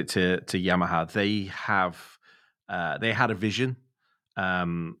to hand it to Yamaha. They had a vision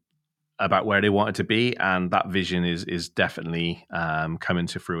about where they wanted to be, and that vision is definitely coming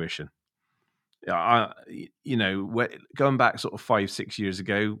to fruition. Going back sort of 5-6 years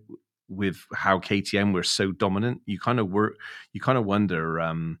ago, with how KTM were so dominant, you kind of wonder,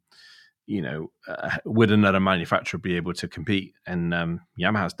 would another manufacturer be able to compete? And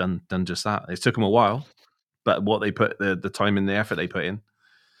Yamaha's done just that. It took them a while, but what they put the time and the effort they put in,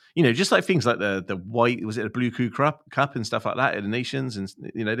 just like things like the white, was it a Blue Crew Cup and stuff like that in the nations, and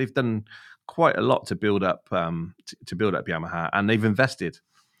they've done quite a lot to build up Yamaha, and they've invested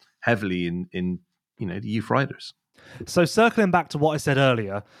heavily in the youth riders. So circling back to what I said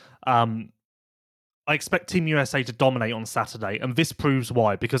earlier, I expect Team USA to dominate on Saturday, and this proves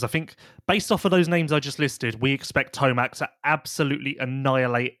why. Because I think, based off of those names I just listed, we expect Tomac to absolutely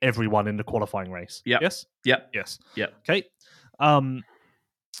annihilate everyone in the qualifying race. Yeah. Yes? Yep. Yes. Yep. Okay.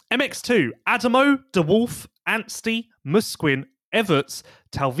 MX2, Adamo, De Wolf, Anstey, Musquin, Everts,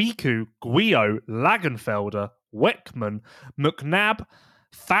 Talviku, Guio, Lagenfelder, Weckman, McNabb,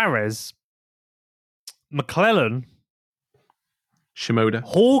 Fares, McClellan, Shimoda,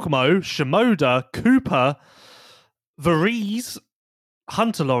 Shimoda, Cooper, Varese,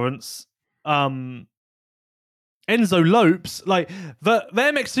 Hunter Lawrence, Enzo Lopes. Like, the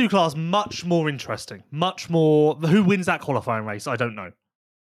MX2 class, much more interesting. Much more. Who wins that qualifying race? I don't know.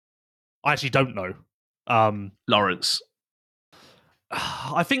 I actually don't know. Lawrence.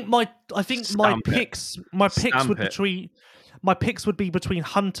 I think my picks would be between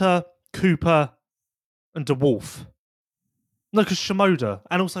Hunter, Cooper, and De Wolf. No, because Shimoda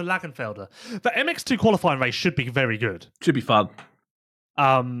and also Lagenfelder. The MX2 qualifying race should be very good. Should be fun.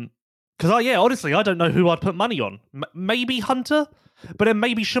 Because honestly, I don't know who I'd put money on. Maybe Hunter, but then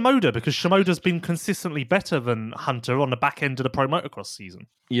maybe Shimoda, because Shimoda's been consistently better than Hunter on the back end of the Pro Motocross season.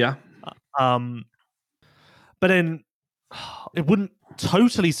 Yeah. But then it wouldn't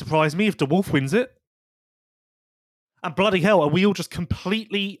totally surprise me if De Wolf wins it. And bloody hell, are we all just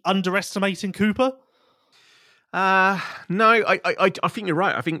completely underestimating Cooper? No, I think you're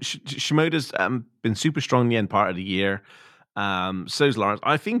right. I think Shimoda's been super strong in the end part of the year. So's Lawrence.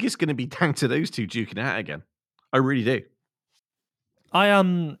 I think it's going to be down to those two duking it out again. I really do.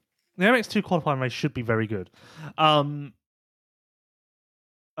 The MX2 qualifying race should be very good. Open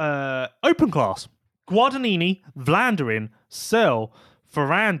class: Guadagnini, Vlanderen, Searle,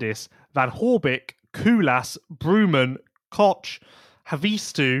 Ferrandis, Van Horbeck, Kulas, Bruman, Koch,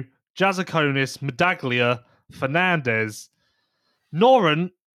 Havistu, Jazakonis, Medaglia, Fernandez,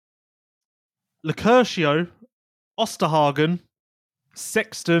 Noren, Lecurcio, Osterhagen,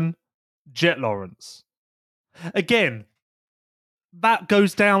 Sexton, Jet Lawrence. Again, that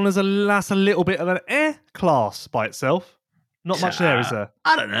goes down as that's a little bit of an class by itself. Not much there, is there?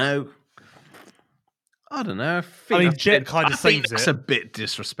 I don't know. I mean, Jet kind of saves it. That's a bit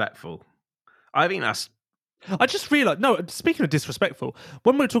disrespectful. I think that's... I just realised, no, speaking of disrespectful,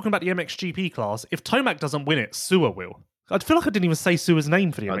 when we're talking about the MXGP class, if Tomac doesn't win it, Sewer will. I feel like I didn't even say Sewer's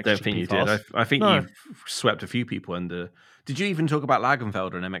name for the MXGP class. I don't think you did. I think you've swept a few people under... Did you even talk about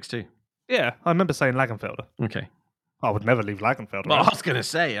Lagenfelder in MX2? Yeah, I remember saying Lagenfelder. Okay. I would never leave Lagenfelder. Well, I was going to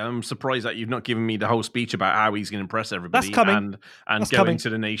say, I'm surprised that you've not given me the whole speech about how he's going to impress everybody. That's coming. And going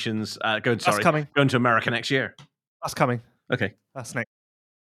to the nations, going to America next year. That's coming. Okay. That's next.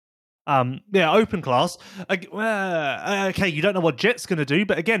 Open class. Okay, you don't know what Jet's going to do,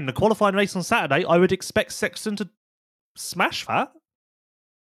 but again, the qualifying race on Saturday, I would expect Sexton to smash that.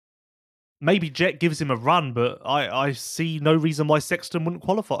 Maybe Jet gives him a run, but I see no reason why Sexton wouldn't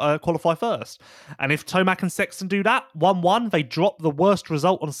qualify first. And if Tomac and Sexton do that, 1-1, they drop the worst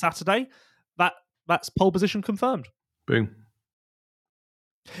result on Saturday, that's pole position confirmed. Boom.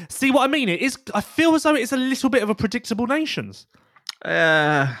 See what I mean? I feel as though it's a little bit of a predictable nations.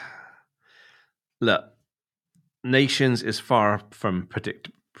 Look, nations is far from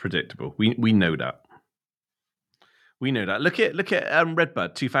predictable. We know that. We know that. Look at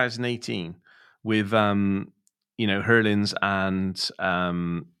Redbud 2018 with Herlings and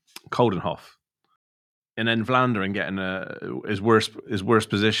Coldenhoff, and then Vlanderen getting his worst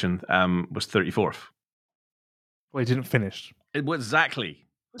position was 34th. Well, he didn't finish. Exactly.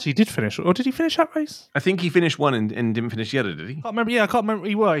 So he did finish, or did he finish that race? I think he finished one and didn't finish the other, did he? I can't remember. Yeah, I can't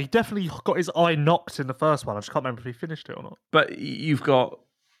remember. He definitely got his eye knocked in the first one. I just can't remember if he finished it or not. But you've got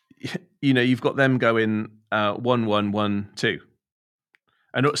them going 1-1-1-2,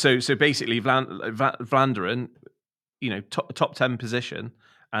 and so basically Vlaanderen, top 10 position,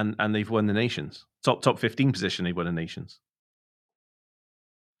 and they've won the nations. Top 15 position, they've won the nations.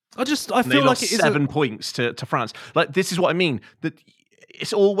 I feel they like lost it is 7 points to France. Like, this is what I mean. That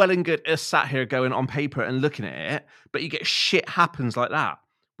it's all well and good us sat here going on paper and looking at it, but you get shit happens like that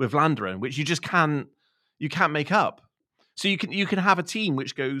with Vlaanderen, which you can't make up. So you can have a team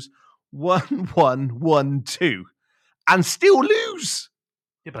which goes 1-1-1-2 and still lose.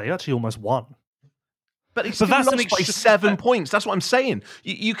 Yeah, but he actually almost won. But he still lost by 7 points. That's what I'm saying.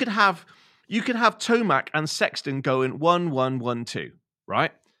 You could have Tomac and Sexton going 1-1-1-2,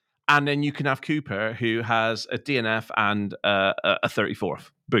 right? And then you can have Cooper, who has a DNF and a 34th.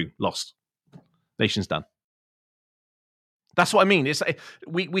 Boom, lost. Nation's done. That's what I mean. It's like,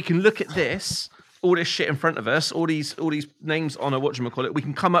 we can look at this, all this shit in front of us, all these names on a whatchamacallit. We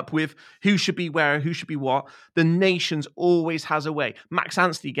can come up with who should be where, who should be what. The Nations always has a way. Max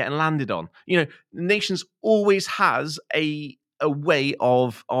Anstey getting landed on. The Nations always has a way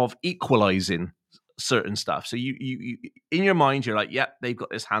of equalizing certain stuff. So you in your mind, you're like, yep, they've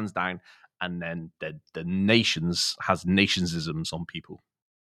got this hands down, and then the Nations has nationsisms on people.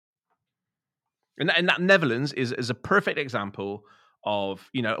 And that Netherlands is a perfect example of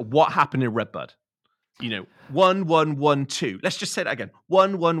what happened in Redbud. 1-1-1-2. Let's just say that again.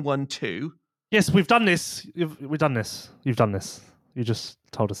 1-1-1-2. Yes, we've done this. We've done this. You've done this. You just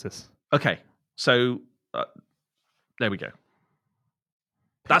told us this. Okay, so there we go.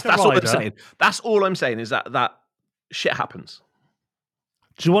 That's all I'm saying. That's all I'm saying is that shit happens.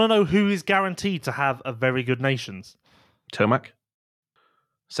 Do you want to know who is guaranteed to have a very good Nations? Tomac?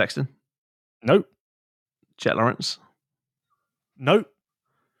 Sexton? Nope. Jet Lawrence? Nope.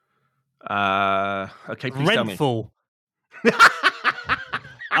 Okay, please Renfrew.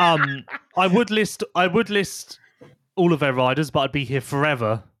 I would list all of their riders, but I'd be here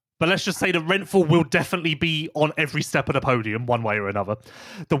forever. But let's just say that Renfrew will definitely be on every step of the podium, one way or another.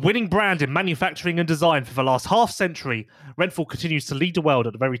 The winning brand in manufacturing and design for the last half-century, Renfrew continues to lead the world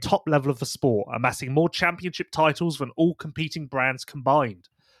at the very top level of the sport, amassing more championship titles than all competing brands combined.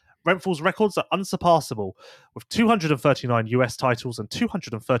 Renfrew's records are unsurpassable, with 239 US titles and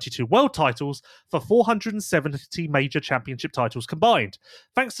 232 world titles for 470 major championship titles combined.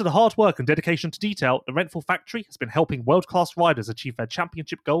 Thanks to the hard work and dedication to detail, the Renfrew factory has been helping world-class riders achieve their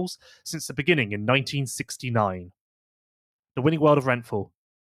championship goals since the beginning in 1969. The winning world of Renfrew.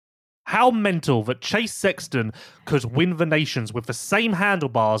 How mental that Chase Sexton could win the Nations with the same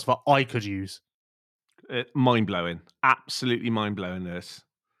handlebars that I could use. Mind-blowing. Absolutely mind-blowing, this.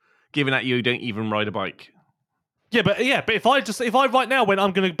 Given that you don't even ride a bike. Yeah, but if I right now when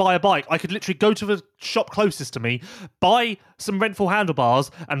I'm going to buy a bike, I could literally go to the shop closest to me, buy some Renfrew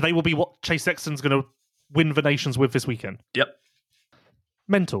handlebars, and they will be what Chase Sexton's going to win the Nations with this weekend. Yep.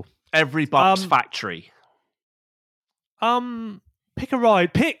 Mental. Every bike's factory. Pick a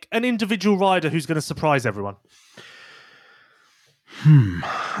ride. Pick an individual rider who's going to surprise everyone.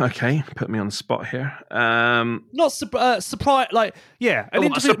 Okay, put me on the spot here. Not surprise. Like, yeah,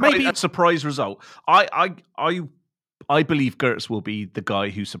 maybe a surprise result. I believe Gertz will be the guy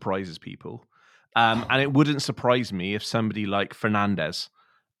who surprises people, and it wouldn't surprise me if somebody like Fernandez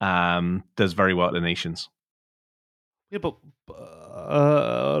does very well at the Nations. Yeah, but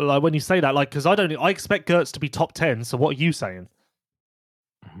like when you say that, like, because I expect Gertz to be top 10. So what are you saying?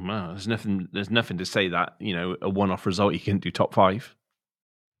 Well, there's nothing to say that, a one-off result, he can do top 5.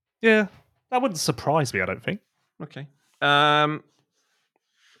 Yeah, that wouldn't surprise me, I don't think. Okay.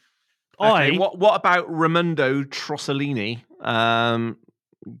 What about Raimondo Trossellini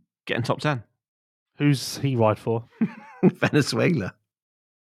getting top 10? Who's he ride for? Venezuela.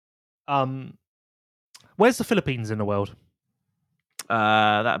 Where's the Philippines in the world?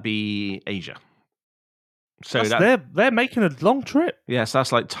 That'd be Asia. So they're making a long trip. Yes,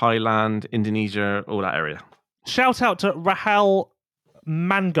 that's like Thailand, Indonesia, all that area. Shout out to Rahul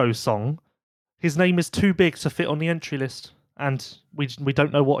Mangosong. His name is too big to fit on the entry list, and we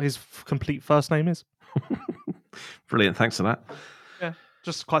don't know what his complete first name is. Brilliant, thanks for that. Yeah,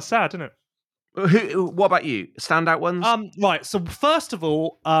 just quite sad, isn't it? What about you? Standout ones? Right. So first of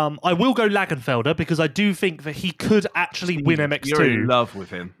all, I will go Lagenfelder because I do think that he could actually win MX2. You're in love with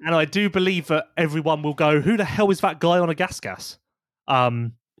him, and I do believe that everyone will go, "Who the hell is that guy on a gas?"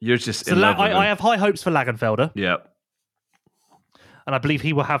 You're just in love with him. I have high hopes for Lagenfelder. Yep. And I believe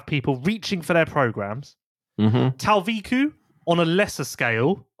he will have people reaching for their programs. Mm-hmm. Talviku, on a lesser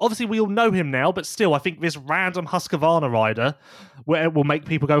scale. Obviously, we all know him now, but still, I think this random Husqvarna rider will make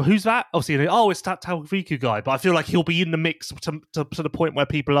people go, "Who's that?" Obviously, it's that Talviku guy. But I feel like he'll be in the mix to the point where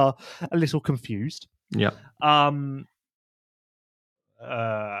people are a little confused. Yeah.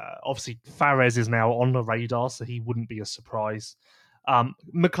 Obviously, Fares is now on the radar, so he wouldn't be a surprise.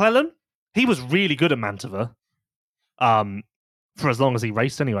 McClellan, he was really good at Mantova. For as long as he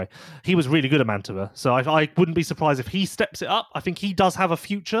raced anyway. He was really good at Mantova. So I wouldn't be surprised if he steps it up. I think he does have a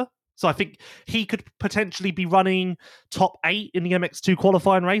future. So I think he could potentially be running top 8 in the MX2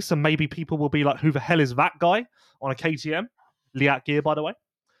 qualifying race, and maybe people will be like, who the hell is that guy on a KTM? Liat gear, by the way.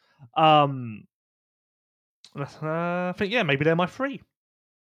 I think, maybe they're my 3.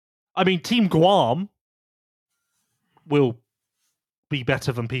 I mean, Team Guam will be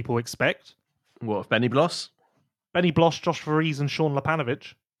better than people expect. What, if Benny Bloss? Benny Bloss, Josh Varese, and Sean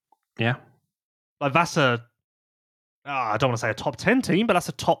Lapanovic. Yeah. Like, that's I don't want to say a top 10 team, but that's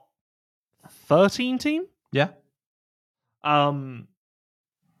a top 13 team. Yeah. I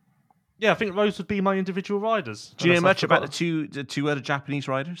think those would be my individual riders. Do you know much about the two other Japanese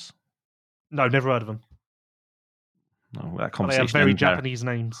riders? No, never heard of them. No, that They conversation have very ends there. Japanese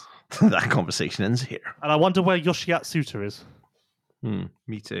names. That conversation ends here. And I wonder where Yoshiatsu Suter is.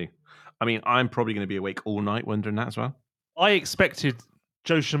 Me too. I mean, I'm probably going to be awake all night wondering that as well. I expected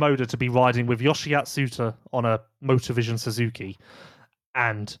Joe Shimoda to be riding with Yoshiatsu Suter on a Motorvision Suzuki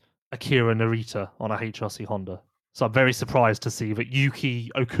and Akira Narita on a HRC Honda. So I'm very surprised to see that Yuki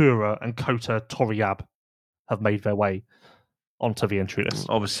Okura and Kota Toriyab have made their way onto the entry list.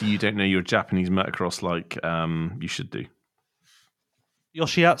 Obviously, you don't know your Japanese motocross like you should do.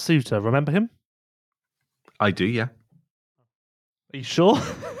 Yoshiatsu Suter, remember him? I do, yeah. Are you sure?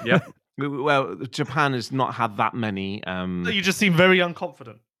 Yeah. Well, Japan has not had that many. You just seem very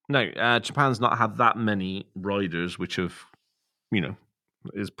unconfident. No, Japan's not had that many riders which have,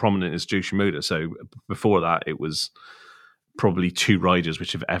 as prominent as Joe Shimoda. So before that, it was probably 2 riders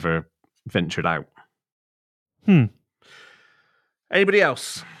which have ever ventured out. Anybody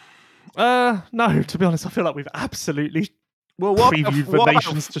else? No, to be honest, I feel like we've absolutely previewed the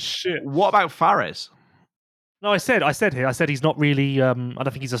nations to shit. What about Fares? No, I said he's not really. I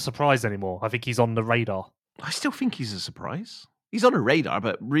don't think he's a surprise anymore. I think he's on the radar. I still think he's a surprise. He's on a radar,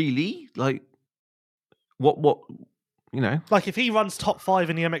 but really, like, what, like if he runs top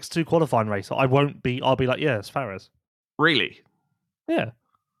 5 in the MX2 qualifying race, I'll be like, yeah, it's Fares. Really? Yeah.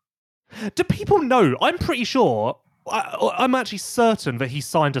 Do people know? I'm pretty sure. I'm actually certain that he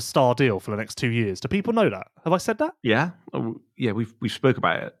signed a star deal for the next 2 years. Do people know that? Have I said that? Yeah. Yeah, we've spoke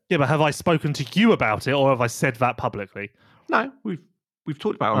about it. Yeah, but have I spoken to you about it, or have I said that publicly? No, we've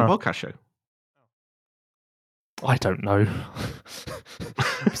talked about it on a podcast show. I don't know.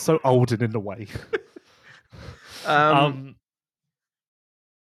 I'm so old and in the way.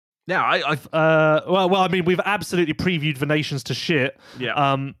 Yeah, well, I mean, we've absolutely previewed the nations to shit.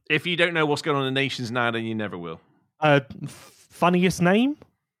 Yeah. If you don't know what's going on in the nations now, then you never will. Funniest name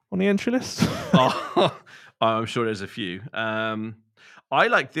on the entry list? I'm sure there's a few. I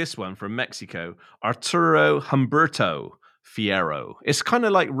like this one from Mexico, Arturo Humberto Fierro. It's kind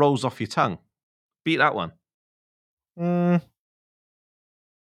of like rolls off your tongue. Beat that one.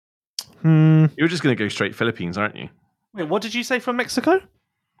 You're just going to go straight Philippines, aren't you? Wait, what did you say from Mexico?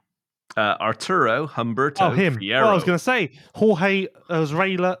 Arturo Humberto Fierro. Well, I was going to say Jorge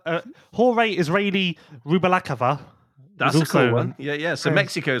Israeli Rubalcaba. That's a cool one. Yeah. So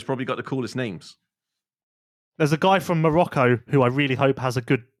Mexico's probably got the coolest names. There's a guy from Morocco who I really hope has a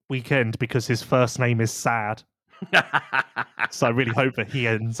good weekend because his first name is Sad. So I really hope that he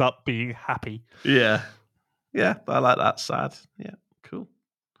ends up being happy. Yeah, I like that. Sad. Yeah, cool.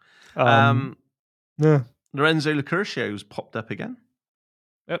 Yeah. Lorenzo Lecurcio's popped up again.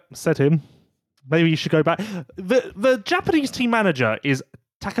 Yep, said him. Maybe you should go back. The Japanese team manager is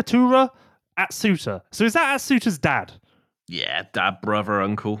Takatura Atsuta. So is that Atsuta's dad? Yeah, dad, brother,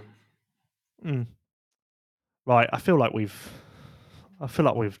 uncle. Right, I feel like we've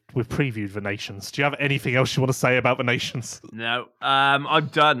previewed the nations. Do you have anything else you want to say about the nations? No, I'm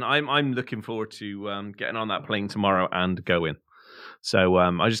done. I'm looking forward to getting on that plane tomorrow and going. So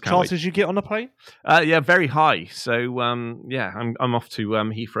I just can't Chances wait. you get on a plane? Yeah, very high. So I'm off to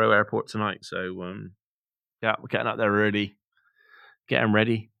Heathrow Airport tonight. So we're getting up there early, getting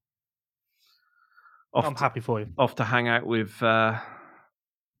ready. I'm happy for you. Off to hang out with friends.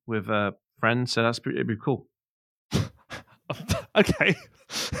 So it'd be cool. Okay.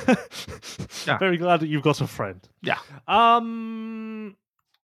 Yeah. Very glad that you've got a friend. Yeah.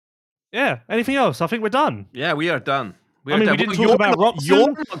 Yeah. Anything else? I think we're done. Yeah, we are done. We didn't talk about Roxon.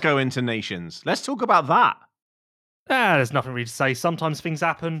 You're not going to nations. Let's talk about that. There's nothing really to say. Sometimes things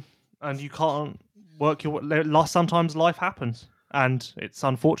happen and you can't work your way. Sometimes life happens. And it's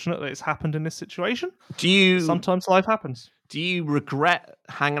unfortunate that it's happened in this situation. Sometimes life happens. Do you regret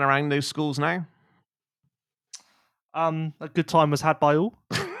hanging around those schools now? A good time was had by all.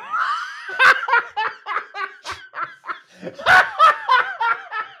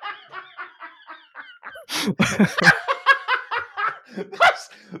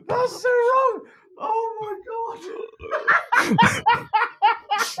 That's so wrong. Oh my god.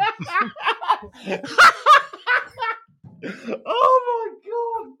 Oh my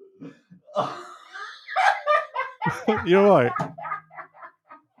god. You're right.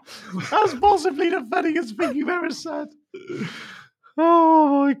 That's possibly the funniest thing you've ever said.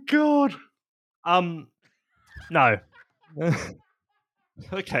 Oh my god. No.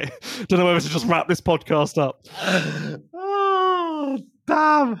 Okay. Don't know whether to just wrap this podcast up. Oh,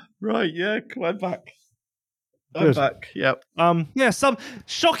 damn. Right, yeah, come on back. I'm back. Yep. Yeah, some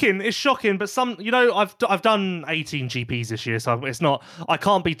shocking. It's shocking, but some, I've done 18 GPs this year, so it's not. I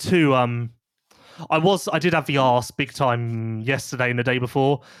can't be too. I did have the arse big time yesterday and the day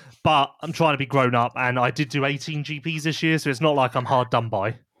before, but I'm trying to be grown up, and I did do 18 GPs this year, so it's not like I'm hard done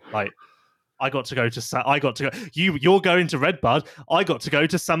by. Like, I got to go. You're going to Redbud. I got to go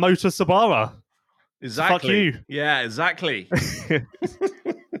to Samoto Sabara. Exactly. Fuck you. Yeah, exactly.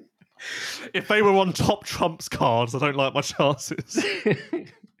 If they were on top trumps cards, I don't like my chances.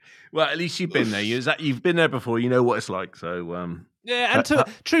 Well, at least you've been there. You've been there before. You know what it's like. So, yeah. And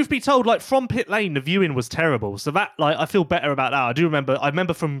truth be told, like from pit lane, the viewing was terrible. So that, like, I feel better about that. I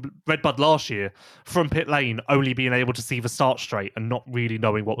remember from Redbud last year, from pit lane, only being able to see the start straight and not really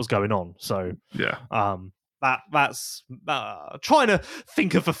knowing what was going on. So, yeah. That's trying to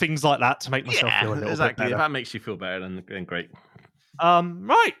think of things like that to make myself feel a little bit better. If that makes you feel better, then great.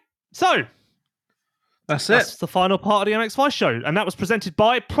 Right. So that's the final part of the MX Vice show, and that was presented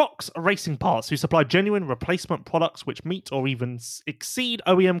by Prox Racing Parts, who supply genuine replacement products which meet or even exceed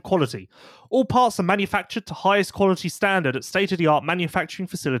OEM quality. All parts are manufactured to highest quality standard at state-of-the-art manufacturing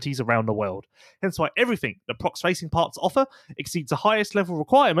facilities around the world. Hence why everything that Prox Racing Parts offer exceeds the highest level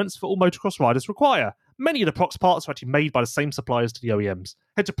requirements for all motocross riders require. Many of the Prox parts are actually made by the same suppliers to the OEMs.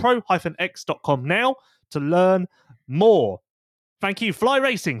 Head to pro-x.com now to learn more. Thank you, Fly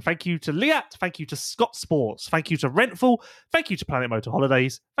Racing. Thank you to Liat. Thank you to Scott Sports. Thank you to Rentful. Thank you to Planet Motor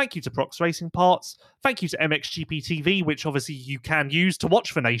Holidays. Thank you to Prox Racing Parts. Thank you to MXGP TV, which obviously you can use to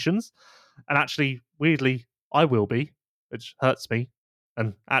watch for nations. And actually, weirdly, I will be, which hurts me.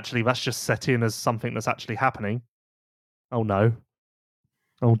 And actually, that's just set in as something that's actually happening. Oh no.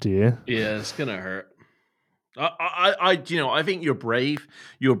 Oh dear. Yeah, it's gonna hurt. I think you're brave.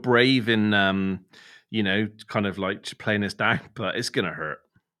 You're brave in kind of like playing this down, but it's gonna hurt.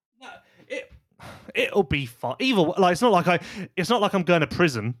 It'll be fun. It's not like I'm going to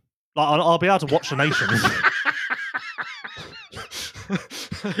prison. Like I'll be able to watch the nations.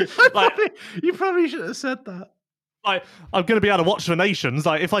 You probably should have said that. Like I'm going to be able to watch the nations.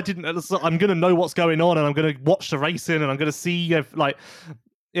 Like if I didn't, I'm going to know what's going on, and I'm going to watch the racing, and I'm going to see if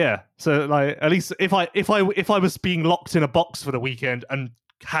yeah. So like at least if I was being locked in a box for the weekend and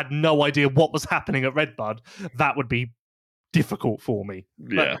had no idea what was happening at Redbud, that would be difficult for me.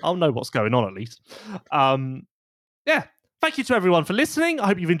 Yeah. But I'll know what's going on at least. Yeah. Thank you to everyone for listening. I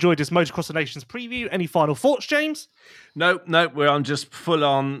hope you've enjoyed this Motocross of Nations preview. Any final thoughts, James? No, we're on just full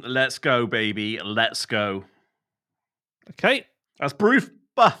on. Let's go, baby. Let's go. Okay. As Bruce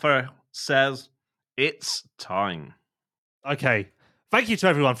Buffer says, it's time. Okay. Thank you to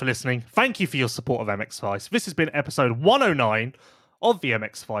everyone for listening. Thank you for your support of MX Vice. This has been episode 109 of the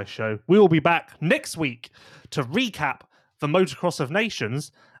MX Vice show. We will be back next week to recap the Motocross of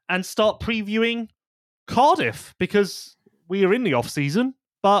Nations and start previewing Cardiff, because we are in the off season,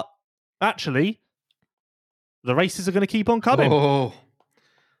 but actually the races are going to keep on coming. Oh,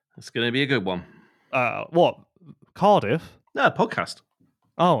 it's going to be a good one. What? Cardiff? No, podcast.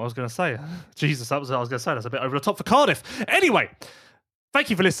 Oh, I was going to say, Jesus, I was going to say that's a bit over the top for Cardiff. Anyway, thank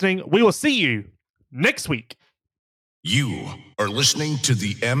you for listening. We will see you next week. You are listening to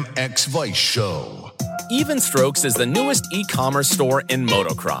the MX Vice Show. Even Strokes is the newest e-commerce store in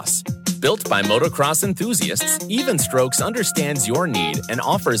motocross. Built by motocross enthusiasts, Even Strokes understands your need and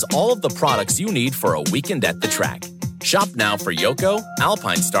offers all of the products you need for a weekend at the track. Shop now for Yoko,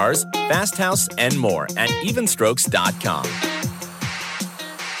 Alpine Stars, Fast House, and more at evenstrokes.com.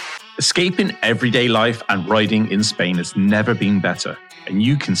 Escaping everyday life and riding in Spain has never been better, and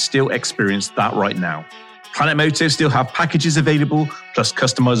you can still experience that right now. Planet Moto still have packages available, plus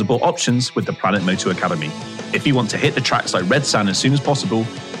customizable options with the Planet Moto Academy. If you want to hit the tracks like Red Sand as soon as possible,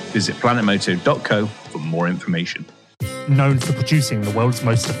 visit planetmoto.co for more information. Known for producing the world's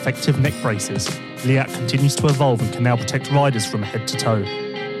most effective neck braces, Liat continues to evolve and can now protect riders from head to toe.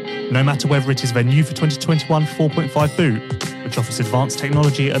 No matter whether it is their new for 2021 4.5 boot, which offers advanced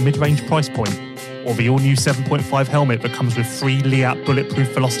technology at a mid-range price point, or the all-new 7.5 helmet that comes with 3 Liat bulletproof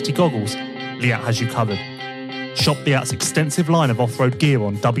velocity goggles, Liat has you covered. Shop Liat's extensive line of off-road gear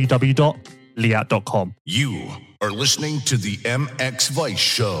on www.liat.com. You are listening to the MX Vice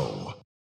Show.